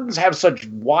wardens have such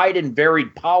wide and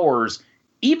varied powers,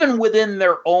 even within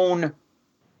their own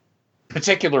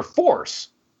particular force,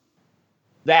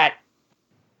 that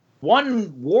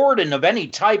one warden of any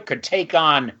type could take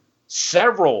on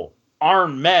several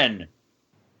armed men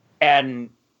and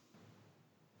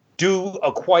do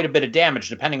quite a bit of damage,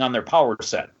 depending on their power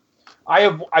set.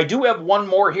 I do have one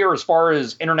more here as far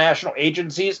as international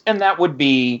agencies, and that would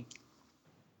be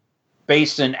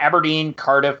based in Aberdeen,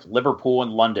 Cardiff, Liverpool,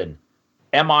 and London.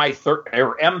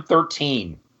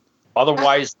 M13,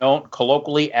 otherwise known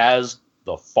colloquially as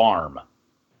the Farm.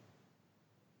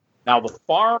 Now, the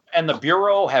Farm and the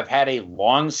Bureau have had a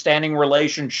long-standing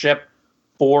relationship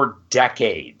for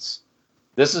decades.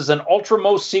 This is an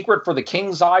ultra-most secret for the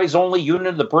King's Eyes only unit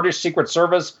of the British Secret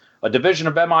Service, a division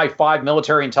of MI5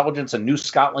 military intelligence in New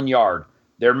Scotland Yard.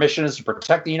 Their mission is to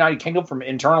protect the United Kingdom from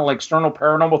internal and external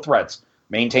paranormal threats.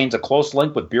 Maintains a close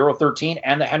link with Bureau 13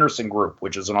 and the Henderson Group,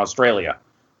 which is in Australia.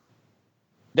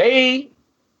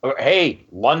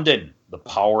 London, the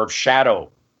power of shadow.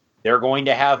 They're going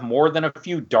to have more than a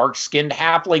few dark-skinned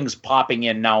halflings popping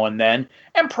in now and then,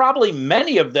 and probably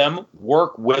many of them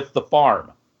work with the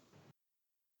farm.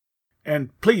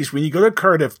 And please, when you go to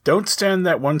Cardiff, don't stand in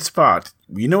that one spot.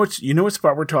 You know what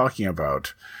spot we're talking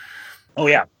about. Oh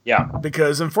yeah.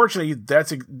 Because unfortunately,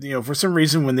 that's for some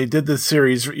reason when they did the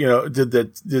series, did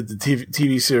the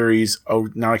TV series. Oh,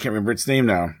 now I can't remember its name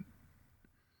now.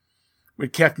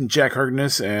 With Captain Jack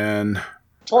Harkness and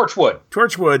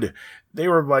Torchwood, they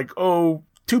were like 2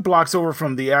 blocks over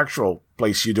from the actual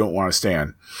place you don't want to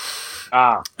stand.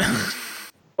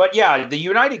 But yeah, the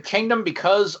United Kingdom,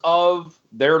 because of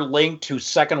their link to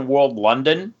Second World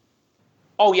London.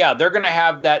 Oh yeah, they're going to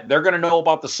have that. They're going to know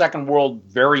about the Second World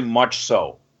very much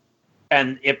so.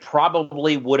 And it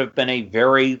probably would have been a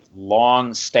very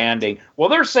long-standing. Well,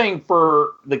 they're saying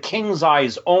for the King's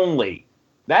Eyes only.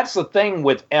 That's the thing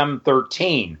with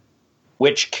M13.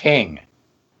 Which king?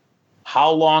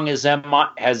 How long has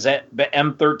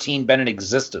M13 been in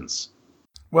existence?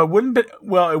 Well, it wouldn't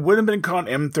have been called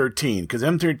M13 because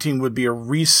M13 would be a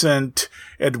recent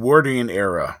Edwardian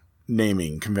era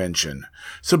naming convention.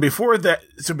 So before that,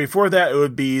 it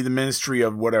would be the Ministry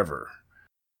of whatever.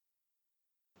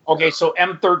 Okay, so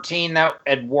M13, that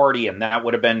Edwardian, that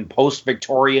would have been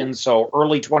post-Victorian, so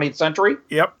early 20th century?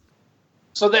 Yep.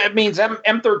 So that means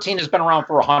M13 has been around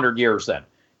for 100 years then.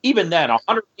 Even then,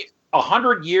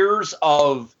 100 years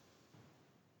of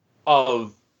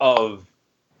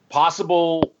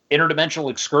possible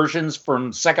interdimensional excursions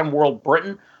from Second World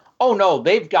Britain. Oh no,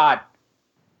 they've got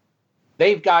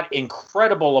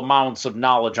incredible amounts of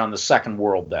knowledge on the Second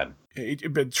World then.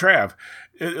 But Trav,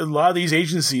 a lot of these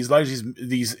agencies, a lot of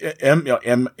these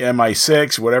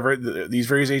MI6, whatever, these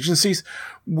various agencies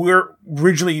were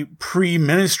originally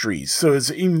pre-ministries. So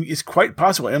it's quite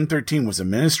possible M13 was a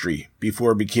ministry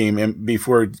before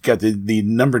it got the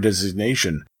number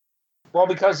designation. Well,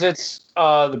 because it's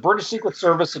the British Secret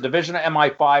Service, a division of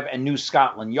MI5, and New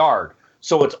Scotland Yard.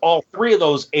 So it's all three of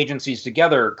those agencies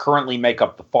together currently make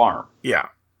up the farm. Yeah,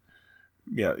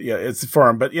 it's the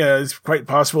farm. But yeah, it's quite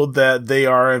possible that they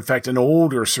are, in fact, an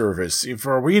older service.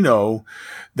 For all we know,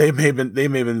 they may have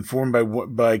been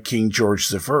formed by King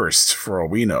George I, for all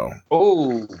we know.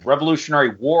 Oh,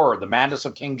 Revolutionary War, the madness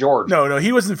of King George. No,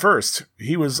 he wasn't first.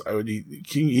 He was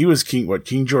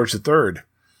King George III.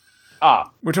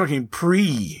 We're talking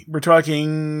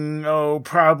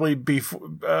probably before,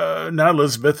 not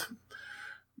Elizabeth.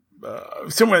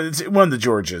 Somewhere, it's one of the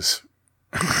Georges.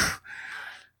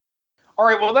 All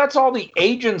right, well, that's all the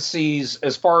agencies,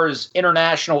 as far as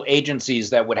international agencies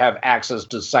that would have access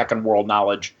to Second World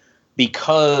knowledge,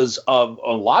 because of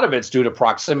a lot of it's due to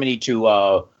proximity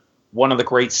to one of the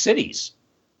great cities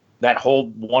that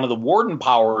hold one of the warden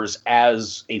powers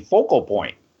as a focal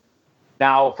point.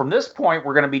 Now, from this point,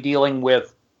 we're going to be dealing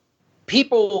with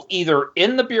people either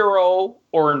in the Bureau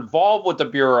or involved with the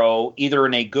Bureau, either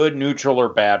in a good, neutral, or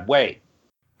bad way.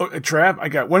 Trav, I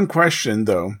got one question,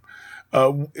 though.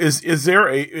 Is there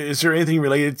anything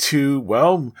related to,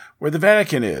 where the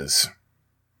Vatican is?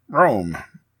 Rome.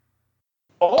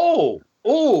 I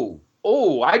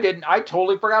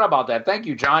totally forgot about that. Thank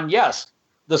you, John. Yes.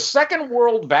 The Second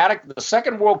World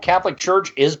Catholic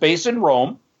Church is based in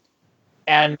Rome.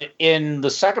 And in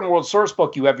the Second World Source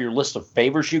Book, you have your list of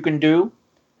favors you can do.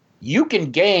 You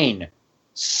can gain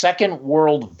Second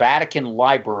World Vatican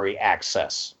Library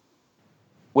access,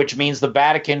 which means the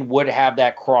Vatican would have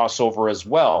that crossover as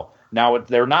well. Now,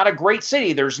 they're not a great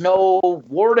city. There's no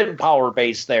warden power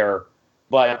base there.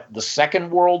 But the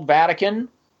Second World Vatican,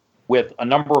 with a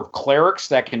number of clerics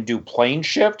that can do plane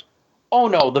shift, oh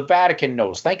no, the Vatican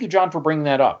knows. Thank you, John, for bringing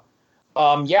that up.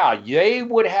 They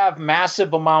would have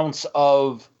massive amounts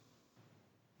of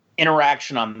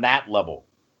interaction on that level.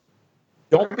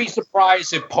 Don't be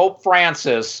surprised if Pope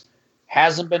Francis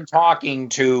hasn't been talking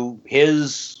to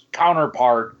his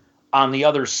counterpart on the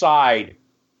other side,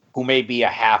 who may be a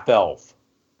half elf,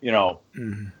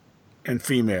 Mm-hmm. And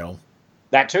female.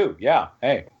 That too, yeah.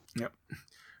 Hey. Yep.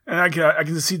 And I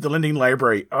can see the lending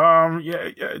library.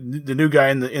 The new guy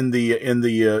in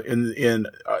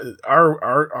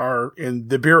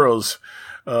the Bureau's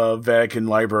Vatican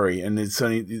library, and it's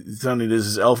suddenly there's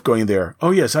this elf going there.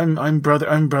 Oh yes, I'm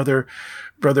brother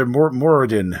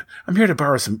Moradin. I'm here to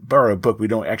borrow a book we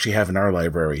don't actually have in our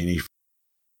library. And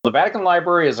the Vatican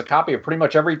Library is a copy of pretty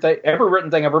much every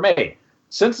written thing ever made.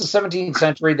 Since the 17th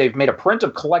century, they've made a point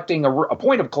of collecting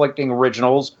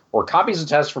originals or copies of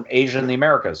tests from Asia and the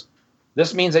Americas.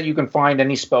 This means that you can find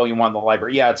any spell you want in the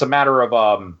library. Yeah, it's a matter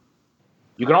of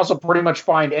you can also pretty much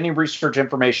find any research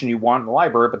information you want in the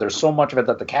library, but there's so much of it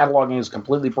that the cataloging is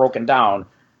completely broken down,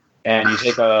 and you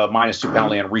take a -2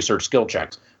 penalty on research skill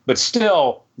checks. But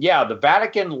still, yeah, the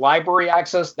Vatican library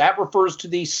access, that refers to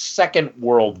the Second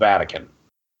World Vatican.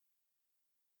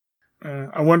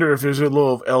 I wonder if there's a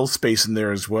little L space in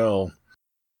there as well.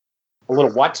 A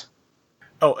little what?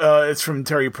 Oh, it's from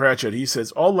Terry Pratchett. He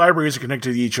says, all libraries are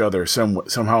connected to each other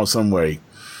somehow, some way.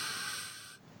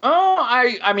 Oh,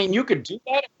 I mean, you could do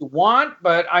that if you want,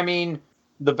 but I mean,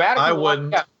 the Vatican... I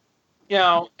wouldn't. I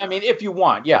mean, if you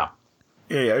want, yeah.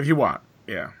 Yeah, if you want,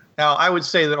 yeah. Now, I would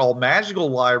say that all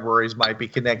magical libraries might be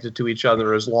connected to each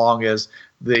other as long as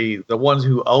the ones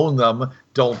who own them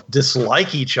don't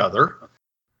dislike each other.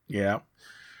 Yeah.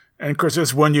 And, of course,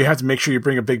 there's one you have to make sure you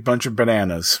bring a big bunch of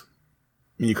bananas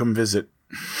when you come visit.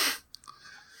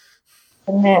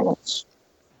 Bananas.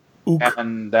 Ook.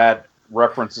 And that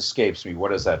reference escapes me.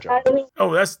 What is that, John?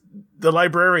 Oh, that's the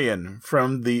librarian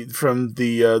from the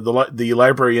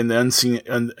library in the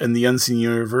Unseen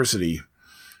University.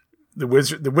 The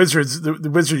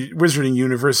Wizarding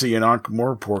University in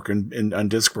Ankh-Morpork on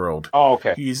Discworld. Oh,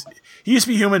 okay. He used to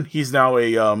be human. He's now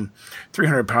a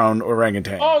 300-pound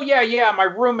orangutan. Oh, yeah. My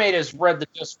roommate has read the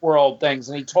Discworld things,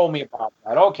 and he told me about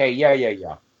that. Okay,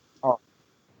 yeah. Oh.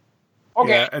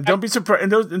 Okay. Yeah, and don't be surprised.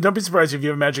 And don't be surprised if you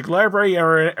have a magic library,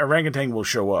 or orangutan will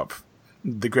show up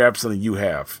to grab something you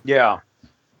have. Yeah,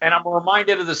 and I'm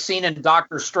reminded of the scene in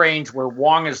Doctor Strange where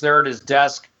Wong is there at his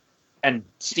desk, and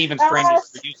Stephen Strange is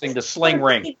producing the sling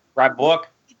ring. Grab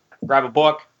a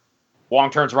book. Wong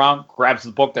turns around, grabs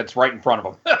the book that's right in front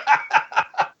of him.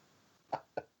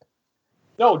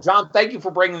 No, John, thank you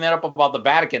for bringing that up about the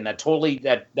Vatican. That totally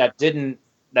that didn't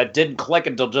click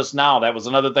until just now. That was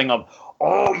another thing of,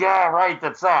 oh yeah, right,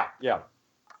 that's that. Yeah.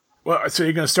 Well, so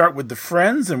you're going to start with the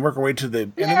friends and work our way to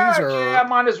the enemies, or yeah,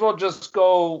 might as well just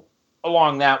go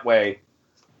along that way.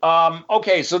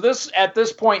 Okay, so at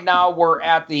this point now we're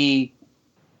at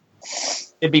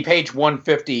it'd be page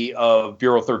 150 of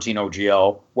Bureau 13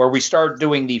 OGL, where we start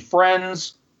doing the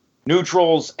friends,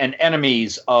 neutrals, and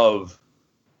enemies of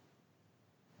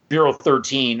Bureau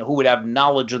 13 who would have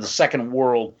knowledge of the Second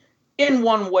World in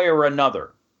one way or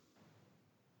another.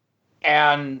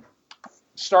 And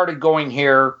started going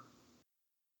here.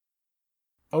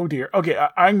 Oh dear. Okay,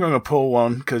 I'm going to pull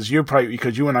one because you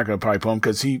are not going to probably pull him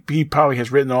because he probably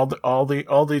has written all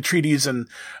the treaties and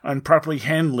properly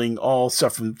handling all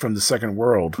stuff from the Second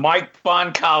World. Mike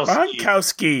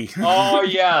Bonkowski. Oh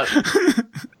yes.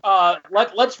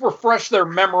 Let's refresh their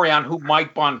memory on who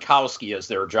Mike Bonkowski is,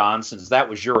 there, John, since that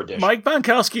was your edition. Mike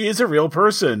Bonkowski is a real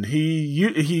person.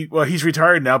 He's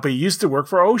retired now, but he used to work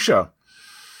for OSHA.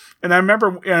 And I remember,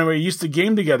 we used to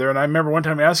game together, and I remember one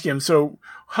time asking him, so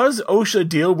how does OSHA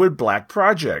deal with black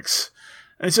projects?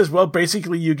 And he says, well,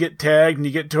 basically you get tagged and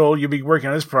you get told you'll be working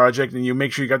on this project and you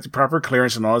make sure you got the proper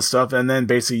clearance and all this stuff. And then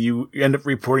basically you end up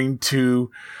reporting to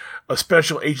a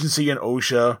special agency in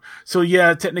OSHA. So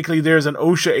yeah, technically there's an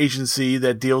OSHA agency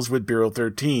that deals with Bureau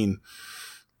 13.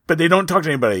 But they don't talk to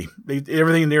anybody.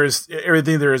 Everything there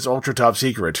is ultra top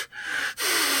secret.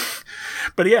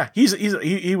 But yeah,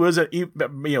 he was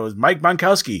Mike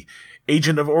Bonkowski,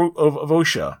 agent of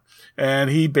OSHA, and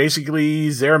he basically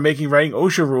is there writing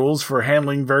OSHA rules for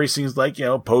handling various things like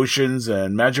potions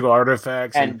and magical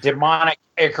artifacts and demonic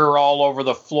ichor all over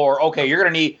the floor. Okay, you're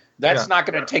gonna need that's not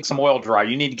gonna take some oil dry.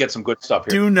 You need to get some good stuff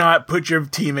here. Do not put your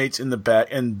teammates in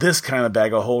this kind of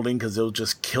bag of holding because it'll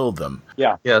just kill them.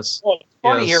 Yeah. Yes. Well, it's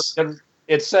funny here because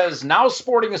it says now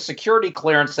sporting a security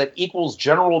clearance that equals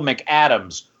General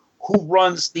McAdams, who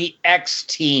runs the X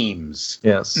teams.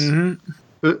 Yes. Mm-hmm.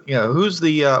 Who's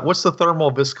the what's the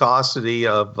thermal viscosity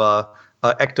of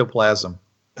ectoplasm?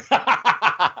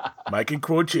 Mike can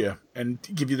quote you and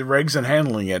give you the regs on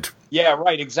handling it. Yeah,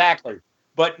 right, exactly.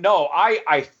 But no,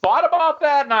 I thought about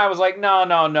that and I was like,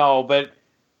 no. But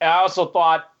I also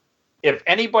thought if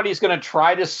anybody's going to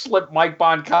try to slip Mike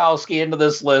Bonkowski into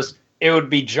this list, it would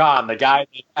be John, the guy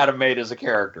that Adam made as a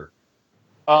character.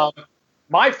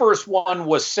 My first one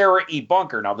was Sarah E.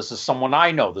 Bunker. Now, this is someone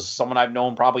I know. This is someone I've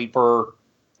known probably for,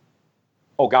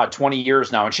 20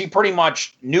 years now. And she pretty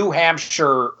much, New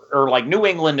Hampshire, or like New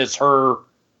England is her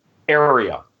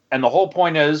area. And the whole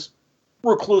point is,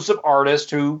 reclusive artist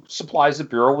who supplies the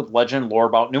Bureau with legend and lore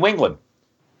about New England.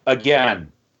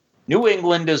 Again, New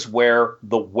England is where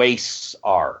the wastes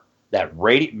are. That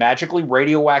magically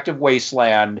radioactive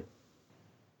wasteland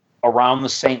around the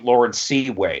St. Lawrence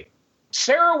Seaway.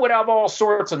 Sarah would have all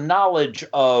sorts of knowledge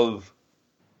of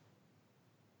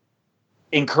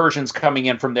incursions coming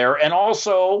in from there. And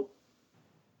also,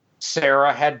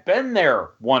 Sarah had been there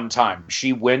one time.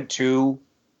 She went to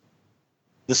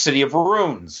the City of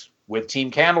Runes with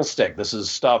Team Candlestick. This is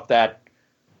stuff that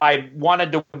I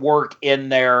wanted to work in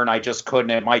there, and I just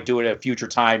couldn't. I might do it at a future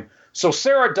time. So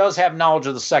Sarah does have knowledge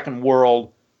of the Second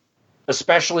World,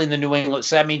 especially in the New England.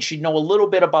 So that means she'd know a little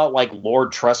bit about like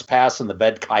Lord Trespass and the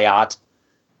Ved Kayat,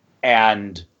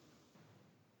 and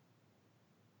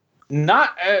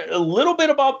not a little bit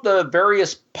about the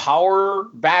various power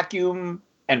vacuum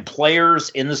and players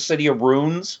in the City of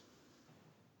Runes.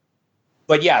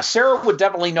 But yeah, Sarah would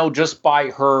definitely know just by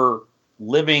her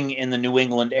living in the New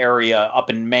England area up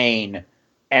in Maine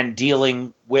and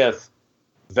dealing with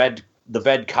the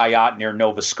Ved Kayat near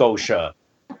Nova Scotia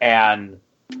and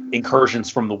incursions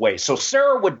from the West. So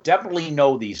Sarah would definitely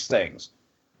know these things.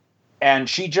 And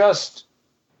she just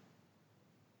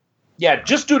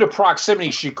due to proximity,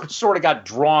 she sort of got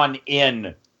drawn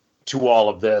in to all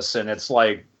of this. And it's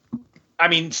like, I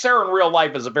mean, Sarah in real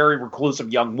life is a very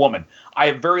reclusive young woman. I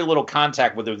have very little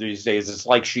contact with her these days. It's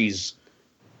like she's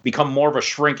become more of a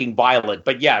shrinking violet.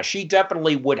 But yeah, she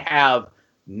definitely would have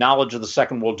knowledge of the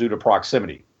Second World due to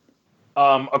proximity.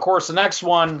 Of course, the next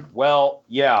one, well,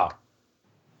 yeah,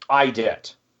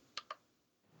 Eidet.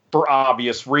 For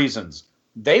obvious reasons.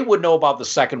 They would know about the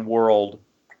Second World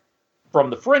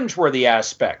from the Fringe-worthy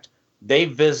aspect. They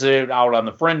visited out on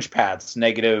the Fringe Paths,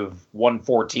 negative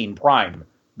 114 prime,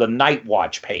 the Night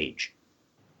Watch page.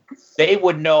 They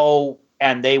would know,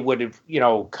 and they would have,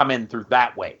 come in through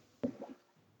that way.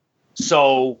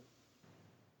 So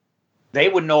they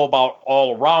would know about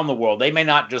all around the world. They may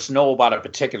not just know about a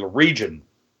particular region.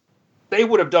 They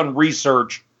would have done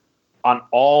research on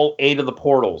all 8 of the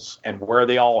portals and where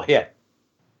they all hit.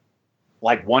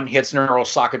 Like one hits near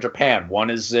Osaka, Japan. One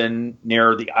is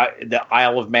near the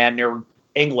Isle of Man near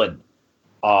England.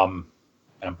 And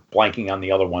I'm blanking on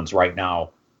the other ones right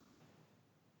now.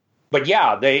 But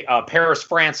yeah, Paris,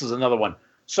 France is another one.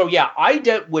 So yeah,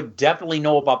 I would definitely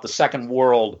know about the Second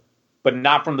World, but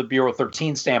not from the Bureau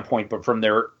 13 standpoint, but from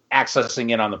their accessing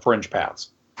in on the Fringe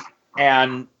Paths.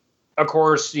 And of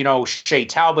course, Shay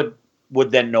Talbot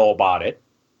would then know about it.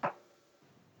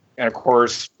 And of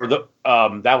course, for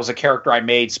that was a character I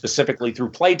made specifically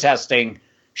through playtesting.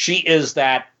 She is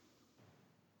that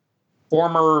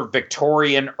former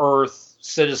Victorian Earth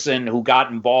citizen who got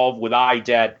involved with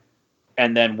Eidet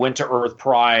and then went to Earth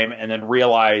Prime and then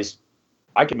realized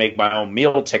I can make my own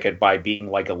meal ticket by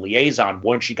being like a liaison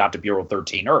once she got to Bureau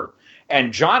 13 Earth.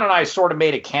 And John and I sort of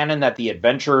made it canon that the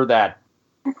adventure that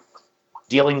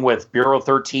dealing with Bureau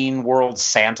 13 World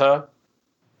Santa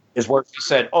is where she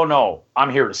said, oh no, I'm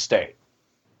here to stay.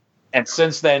 And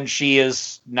since then, she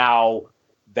is now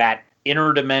that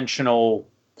interdimensional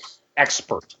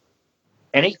expert.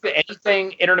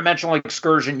 Anything interdimensional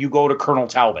excursion, you go to Colonel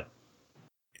Talbot.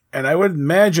 And I would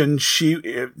imagine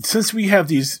since we have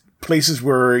these places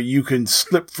where you can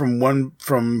slip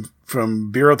from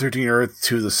Bureau 13 Earth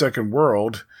to the Second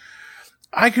World,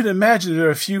 I could imagine there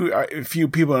are a few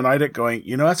people in Eidet going,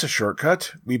 that's a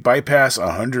shortcut. We bypass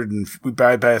 100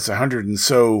 and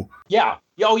so. Yeah.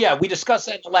 Oh yeah. We discussed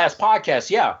that in the last podcast.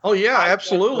 Yeah. Oh yeah,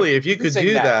 absolutely. If you could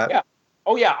do that. Yeah.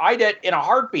 Oh yeah. Eidet in a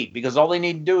heartbeat, because all they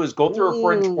need to do is go through a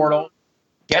Fringe portal.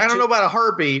 I don't know about a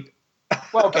heartbeat.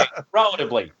 Well, okay.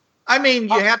 Relatively. I mean,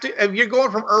 you have to, if you're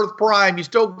going from Earth Prime, you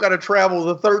still got to travel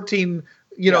the 13,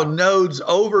 nodes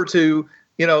over to,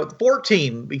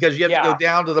 14, because you have to go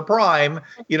down to the Prime,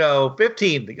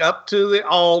 15, up to the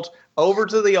Alt, over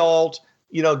to the Alt,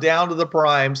 down to the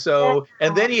Prime. So,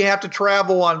 and then you have to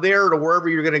travel on there to wherever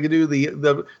you're going to do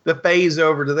the phase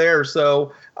over to there.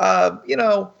 So,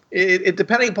 it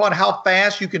depending upon how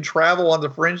fast you can travel on the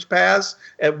Fringe Pass,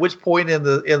 at which point in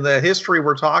the history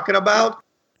we're talking about,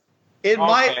 it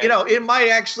might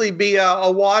actually be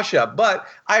a wash up, but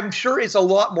I'm sure it's a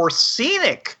lot more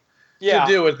scenic to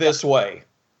do it this way.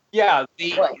 Yeah,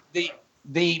 Eidet,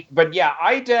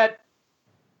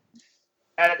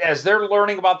 as they're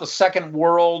learning about the Second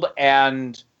World,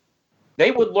 and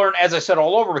they would learn, as I said,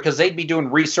 all over, because they'd be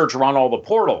doing research around all the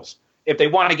portals. If they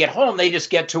want to get home, they just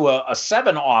get to a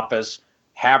 7 office,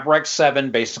 Habrex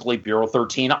 7, basically Bureau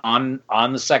 13 on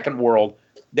the Second World.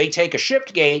 They take a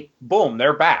shift gate, boom,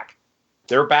 they're back.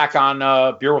 They're back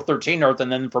on Bureau 13 Earth,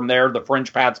 and then from there, the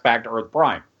Fringe Paths back to Earth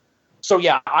Prime. So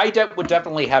yeah, Eidet would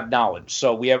definitely have knowledge.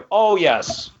 So we have, Mama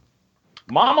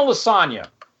Lasagna.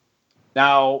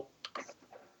 Now,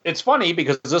 it's funny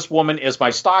because this woman is my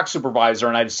stock supervisor,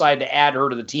 and I decided to add her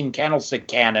to the Team Candlestick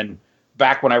canon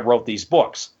back when I wrote these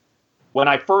books. When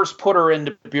I first put her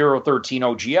into Bureau 13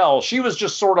 OGL, she was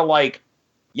just sort of like,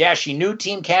 yeah, she knew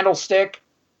Team Candlestick,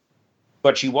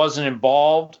 but she wasn't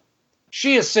involved.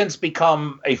 She has since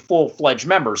become a full-fledged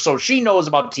member. So she knows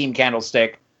about Team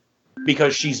Candlestick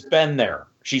because she's been there.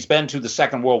 She's been to the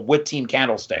Second World with Team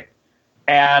Candlestick.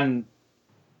 And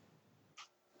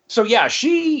so, yeah,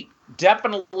 she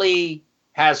definitely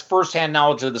has firsthand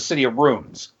knowledge of the City of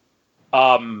Runes.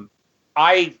 And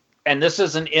this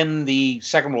isn't in the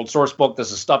Second World source book.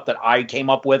 This is stuff that I came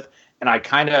up with. And I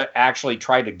kind of actually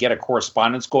tried to get a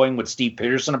correspondence going with Steve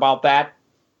Peterson about that.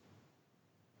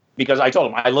 Because I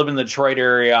told him, I live in the Detroit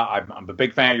area. I'm a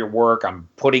big fan of your work. I'm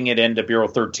putting it into Bureau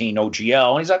 13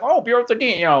 OGL. And he's like, oh, Bureau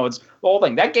 13, it's the whole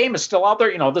thing. That game is still out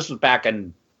there. This was back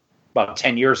in about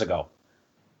 10 years ago.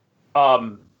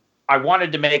 I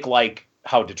wanted to make like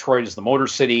how Detroit is the Motor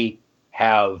City,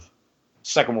 have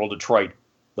Second World Detroit,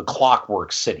 the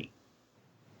Clockwork City,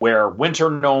 where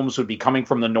winter gnomes would be coming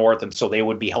from the north, and so they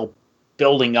would be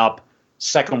building up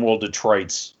Second World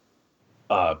Detroit's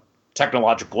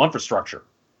technological infrastructure.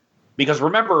 Because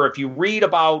remember, if you read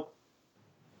about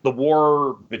the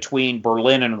war between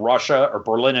Berlin and Russia, or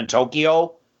Berlin and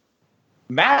Tokyo,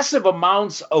 massive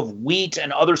amounts of wheat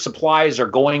and other supplies are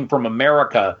going from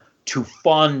America to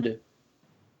fund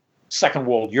Second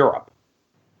World Europe.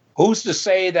 Who's to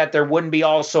say that there wouldn't be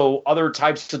also other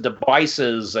types of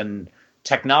devices and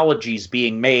technologies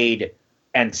being made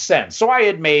and sent? So I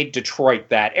had made Detroit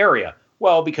that area.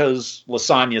 Well, because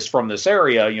Lasagna's from this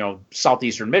area,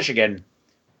 southeastern Michigan,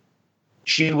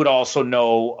 she would also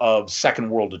know of Second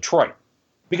World Detroit.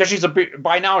 Because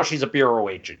by now she's a bureau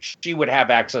agent. She would have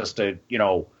access to,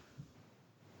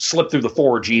 slip through the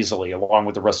forge easily along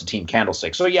with the rest of Team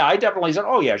Candlestick. So yeah, I definitely said,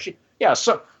 oh yeah,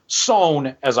 so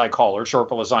Sohn, as I call her, short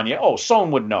for Lasagna. Oh, Sohn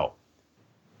would know.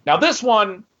 Now this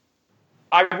one,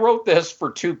 I wrote this for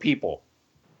two people.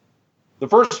 The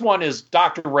first one is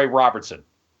Dr. Ray Robertson.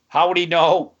 How would he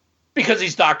know? Because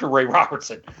he's Dr. Ray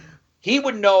Robertson. He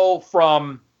would know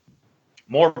from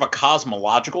more of a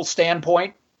cosmological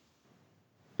standpoint.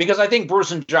 Because I think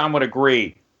Bruce and John would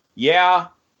agree, yeah,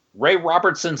 Ray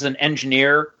Robertson's an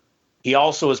engineer. He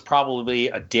also is probably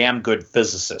a damn good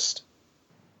physicist.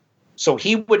 So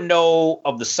he would know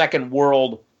of the Second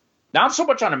World, not so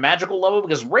much on a magical level,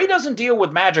 because Ray doesn't deal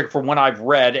with magic from what I've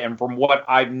read and from what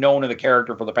I've known of the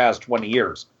character for the past 20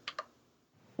 years.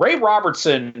 Ray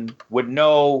Robertson would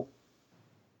know,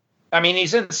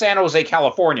 he's in San Jose,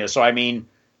 California, so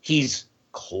he's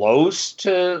close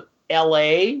to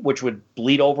LA, which would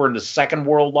bleed over into Second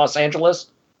World Los Angeles.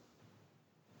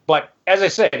 But as I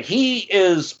said, he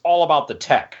is all about the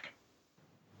tech.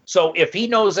 So if he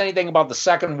knows anything about the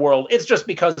Second World, it's just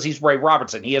because he's Ray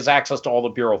Robertson. He has access to all the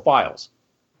Bureau files.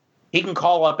 He can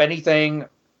call up anything.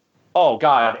 Oh,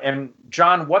 God. And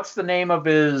John, what's the name of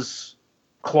his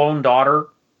clone daughter?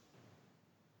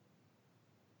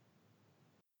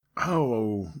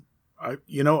 Oh,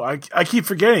 I keep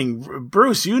forgetting.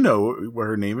 Bruce, you know what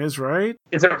her name is, right?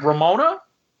 Is it Ramona?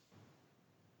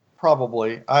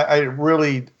 Probably. I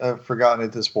really forgotten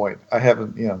at this point. I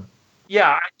haven't,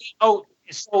 Yeah. Oh,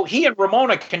 so he and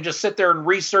Ramona can just sit there and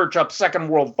research up Second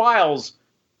World files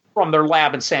from their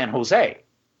lab in San Jose.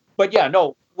 But yeah,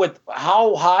 no, with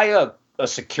how high a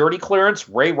security clearance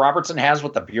Ray Robertson has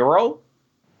with the Bureau,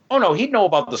 oh no, he'd know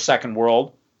about the Second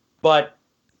World, but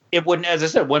it wouldn't, as I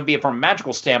said, wouldn't be from a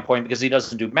magical standpoint because he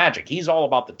doesn't do magic. He's all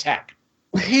about the tech.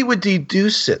 He would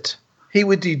deduce it. He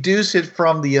would deduce it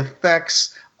from the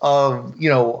effects of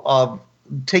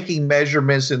taking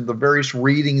measurements and the various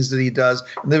readings that he does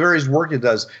and the various work he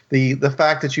does. The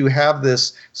fact that you have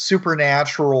this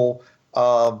supernatural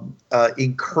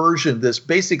incursion, this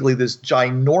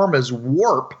ginormous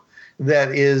warp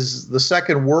that is the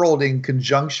Second World in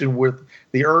conjunction with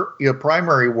the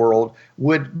primary world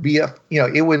would be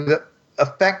it would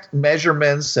affect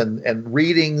measurements and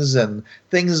readings and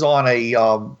things on a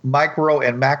micro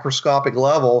and macroscopic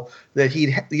level that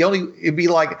it'd be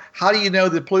like, how do you know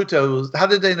that how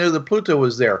did they know that Pluto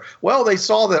was there? Well, they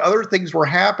saw that other things were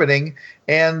happening,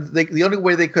 and the only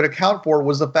way they could account for it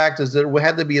was the fact is that it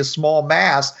had to be a small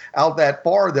mass out that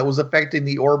far that was affecting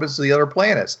the orbits of the other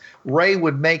planets. Ray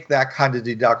would make that kind of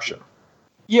deduction.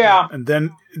 Yeah. And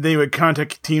then they would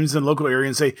contact teams in the local area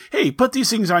and say, hey, put these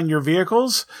things on your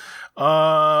vehicles.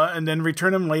 And then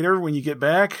return them later when you get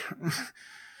back.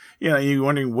 You're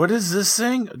wondering, what is this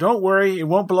thing? Don't worry, it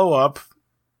won't blow up.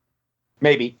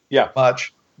 Maybe, yeah.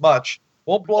 Much.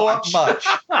 Won't blow up much.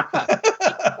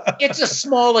 It's a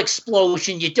small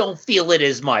explosion. You don't feel it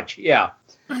as much, yeah.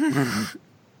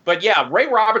 But yeah, Ray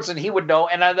Robertson, he would know,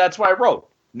 and that's why I wrote.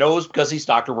 Knows because he's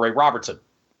Dr. Ray Robertson.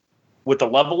 With the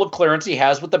level of clearance he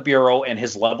has with the Bureau and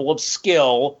his level of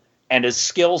skill and his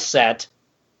skill set,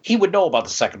 he would know about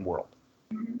the Second World.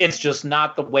 It's just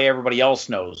not the way everybody else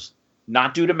knows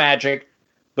not due to magic,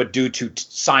 but due to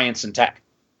science and tech.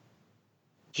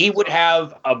 He would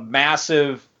have a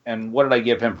massive, and what did I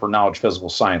give him for knowledge physical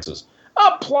sciences?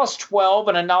 A plus 12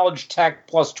 and a knowledge tech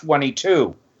plus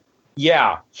 22.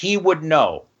 Yeah, he would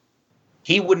know.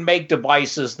 He would make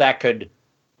devices that could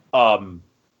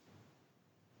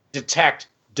detect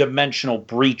dimensional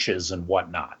breaches and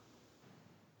whatnot.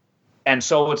 And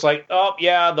so it's like, oh,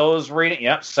 yeah, those reading,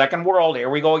 yep, second world, here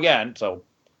we go again. So,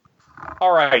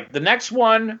 all right, the next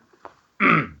one,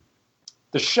 the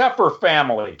Sheffer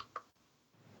family.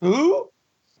 Who?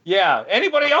 Yeah,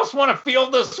 anybody else want to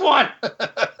field this one?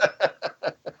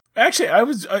 Actually,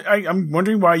 I'm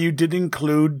wondering why you didn't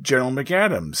include General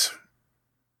McAdams.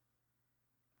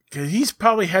 Because he's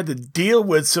probably had to deal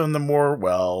with some of the more,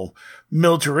 well,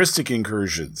 militaristic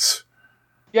incursions.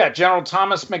 Yeah, General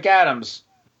Thomas McAdams.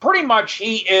 Pretty much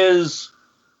he is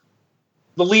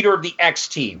the leader of the X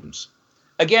teams.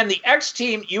 Again, the X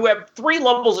team, you have 3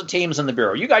 levels of teams in the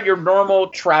Bureau. You got your normal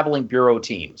traveling Bureau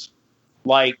teams,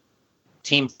 like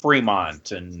Team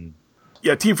Fremont and...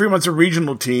 Yeah, Team Fremont's a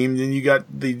regional team. Then you got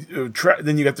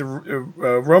the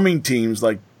roaming teams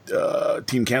like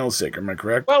Team Candlestick. Am I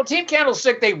correct? Well, Team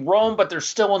Candlestick, they roam, but they're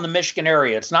still in the Michigan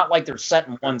area. It's not like they're set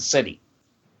in one city.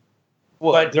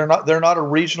 Well, but they're not a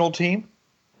regional team?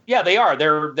 Yeah, they are.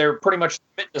 They're pretty much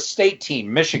the state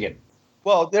team, Michigan.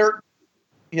 Well, they're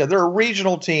a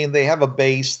regional team. They have a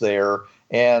base there,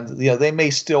 and they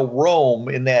may still roam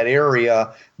in that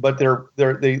area, but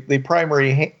they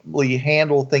primarily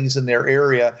handle things in their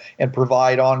area and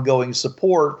provide ongoing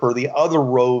support for the other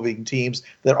roving teams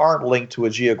that aren't linked to a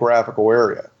geographical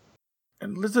area.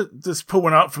 And let's just pull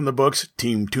one out from the books: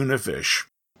 Team Tuna Fish.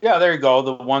 Yeah, there you go.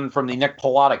 The one from the Nick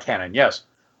Pilata canon. Yes.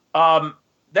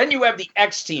 Then you have the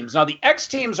X teams. Now, the X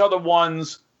teams are the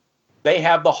ones, they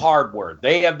have the hardware.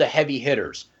 They have the heavy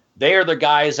hitters. They are the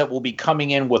guys that will be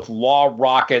coming in with law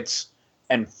rockets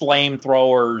and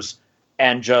flamethrowers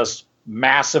and just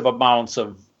massive amounts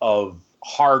of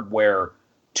hardware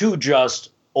to just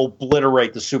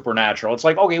obliterate the supernatural. It's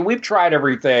like, okay, we've tried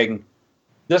everything.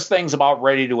 This thing's about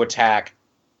ready to attack.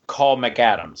 Call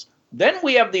McAdams. Then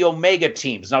we have the Omega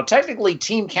teams. Now, technically,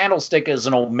 Team Candlestick is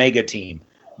an Omega team,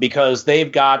 because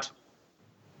they've got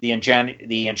the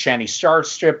Enchanting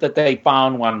Starship that they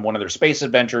found on one of their space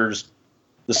adventures,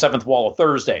 the Seventh Wall of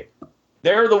Thursday.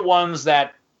 They're the ones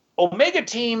that Omega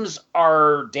teams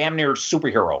are damn near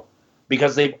superhero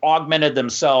because they've augmented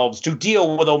themselves to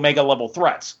deal with Omega level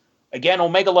threats. Again,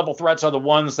 Omega level threats are the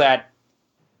ones that,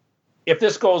 if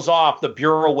this goes off, the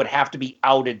Bureau would have to be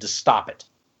outed to stop it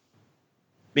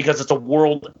because it's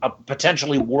a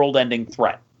potentially world-ending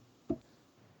threat.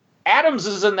 Adams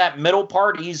is in that middle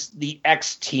part. He's the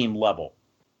X team level.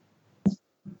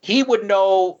 He would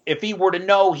know, if he were to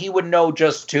know, he would know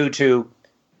just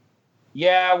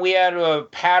yeah, we had a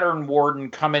pattern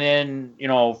warden coming in,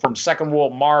 from Second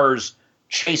World Mars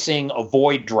chasing a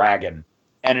void dragon,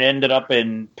 and it ended up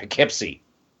in Poughkeepsie.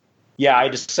 Yeah, I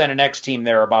just sent an X team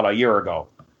there about a year ago.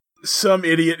 Some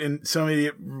idiot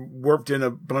warped in a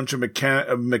bunch of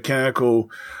mechanical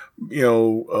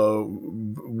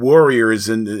warriors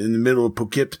in the middle of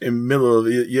Poughkeepsie, in the middle of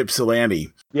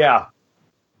Ypsilanti. Yeah.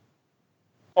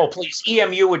 Oh, please.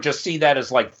 EMU would just see that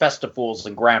as like Festivals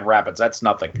in Grand Rapids. That's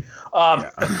nothing.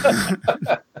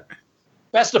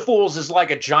 Festivals is like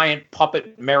a giant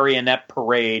puppet marionette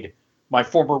parade. My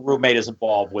former roommate is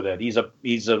involved with it. He's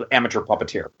an amateur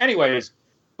puppeteer. Anyways,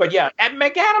 but yeah, at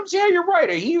McAdams, yeah, you're right.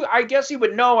 I guess he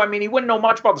would know. I mean, he wouldn't know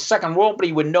much about the Second World, but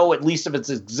he would know at least of its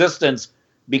existence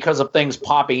because of things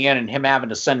popping in and him having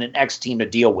to send an X team to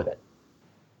deal with it.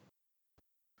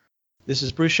 This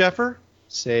is Bruce Sheffer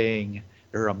saying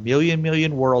there are a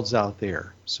million worlds out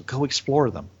there, so go explore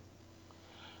them.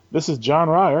 This is John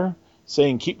Ryer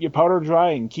saying keep your powder dry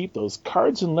and keep those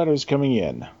cards and letters coming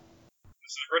in. This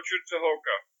is Richard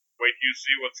Tahoka. Wait till you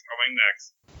see what's coming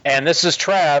next. And this is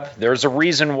Trav. There's a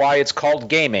reason why it's called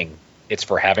gaming. It's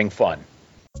for having fun.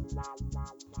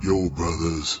 Yo,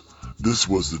 brothers. This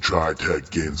was the TriTech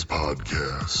Games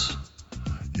Podcast.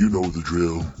 You know the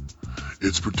drill.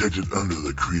 It's protected under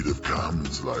the Creative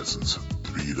Commons License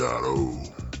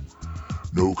 3.0.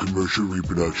 No commercial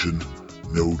reproduction,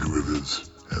 no derivatives,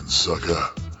 and sucker,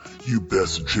 you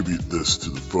best attribute this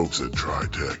to the folks at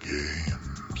TriTech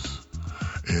Games.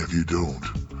 And if you don't,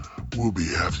 we'll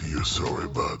be after your sorry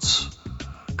butts,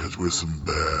 'cause we're some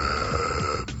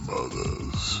bad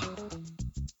mothers.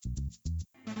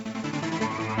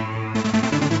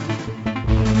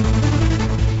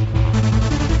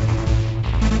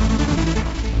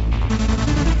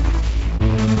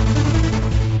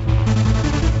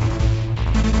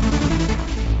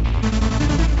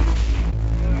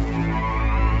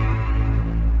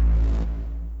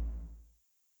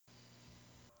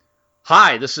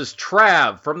 Hi, this is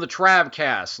Trav from the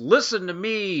Travcast. Listen to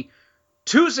me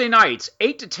Tuesday nights,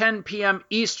 8 to 10 p.m.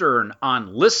 Eastern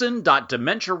on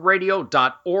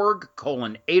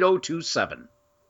listen.dementiaradio.org:8027.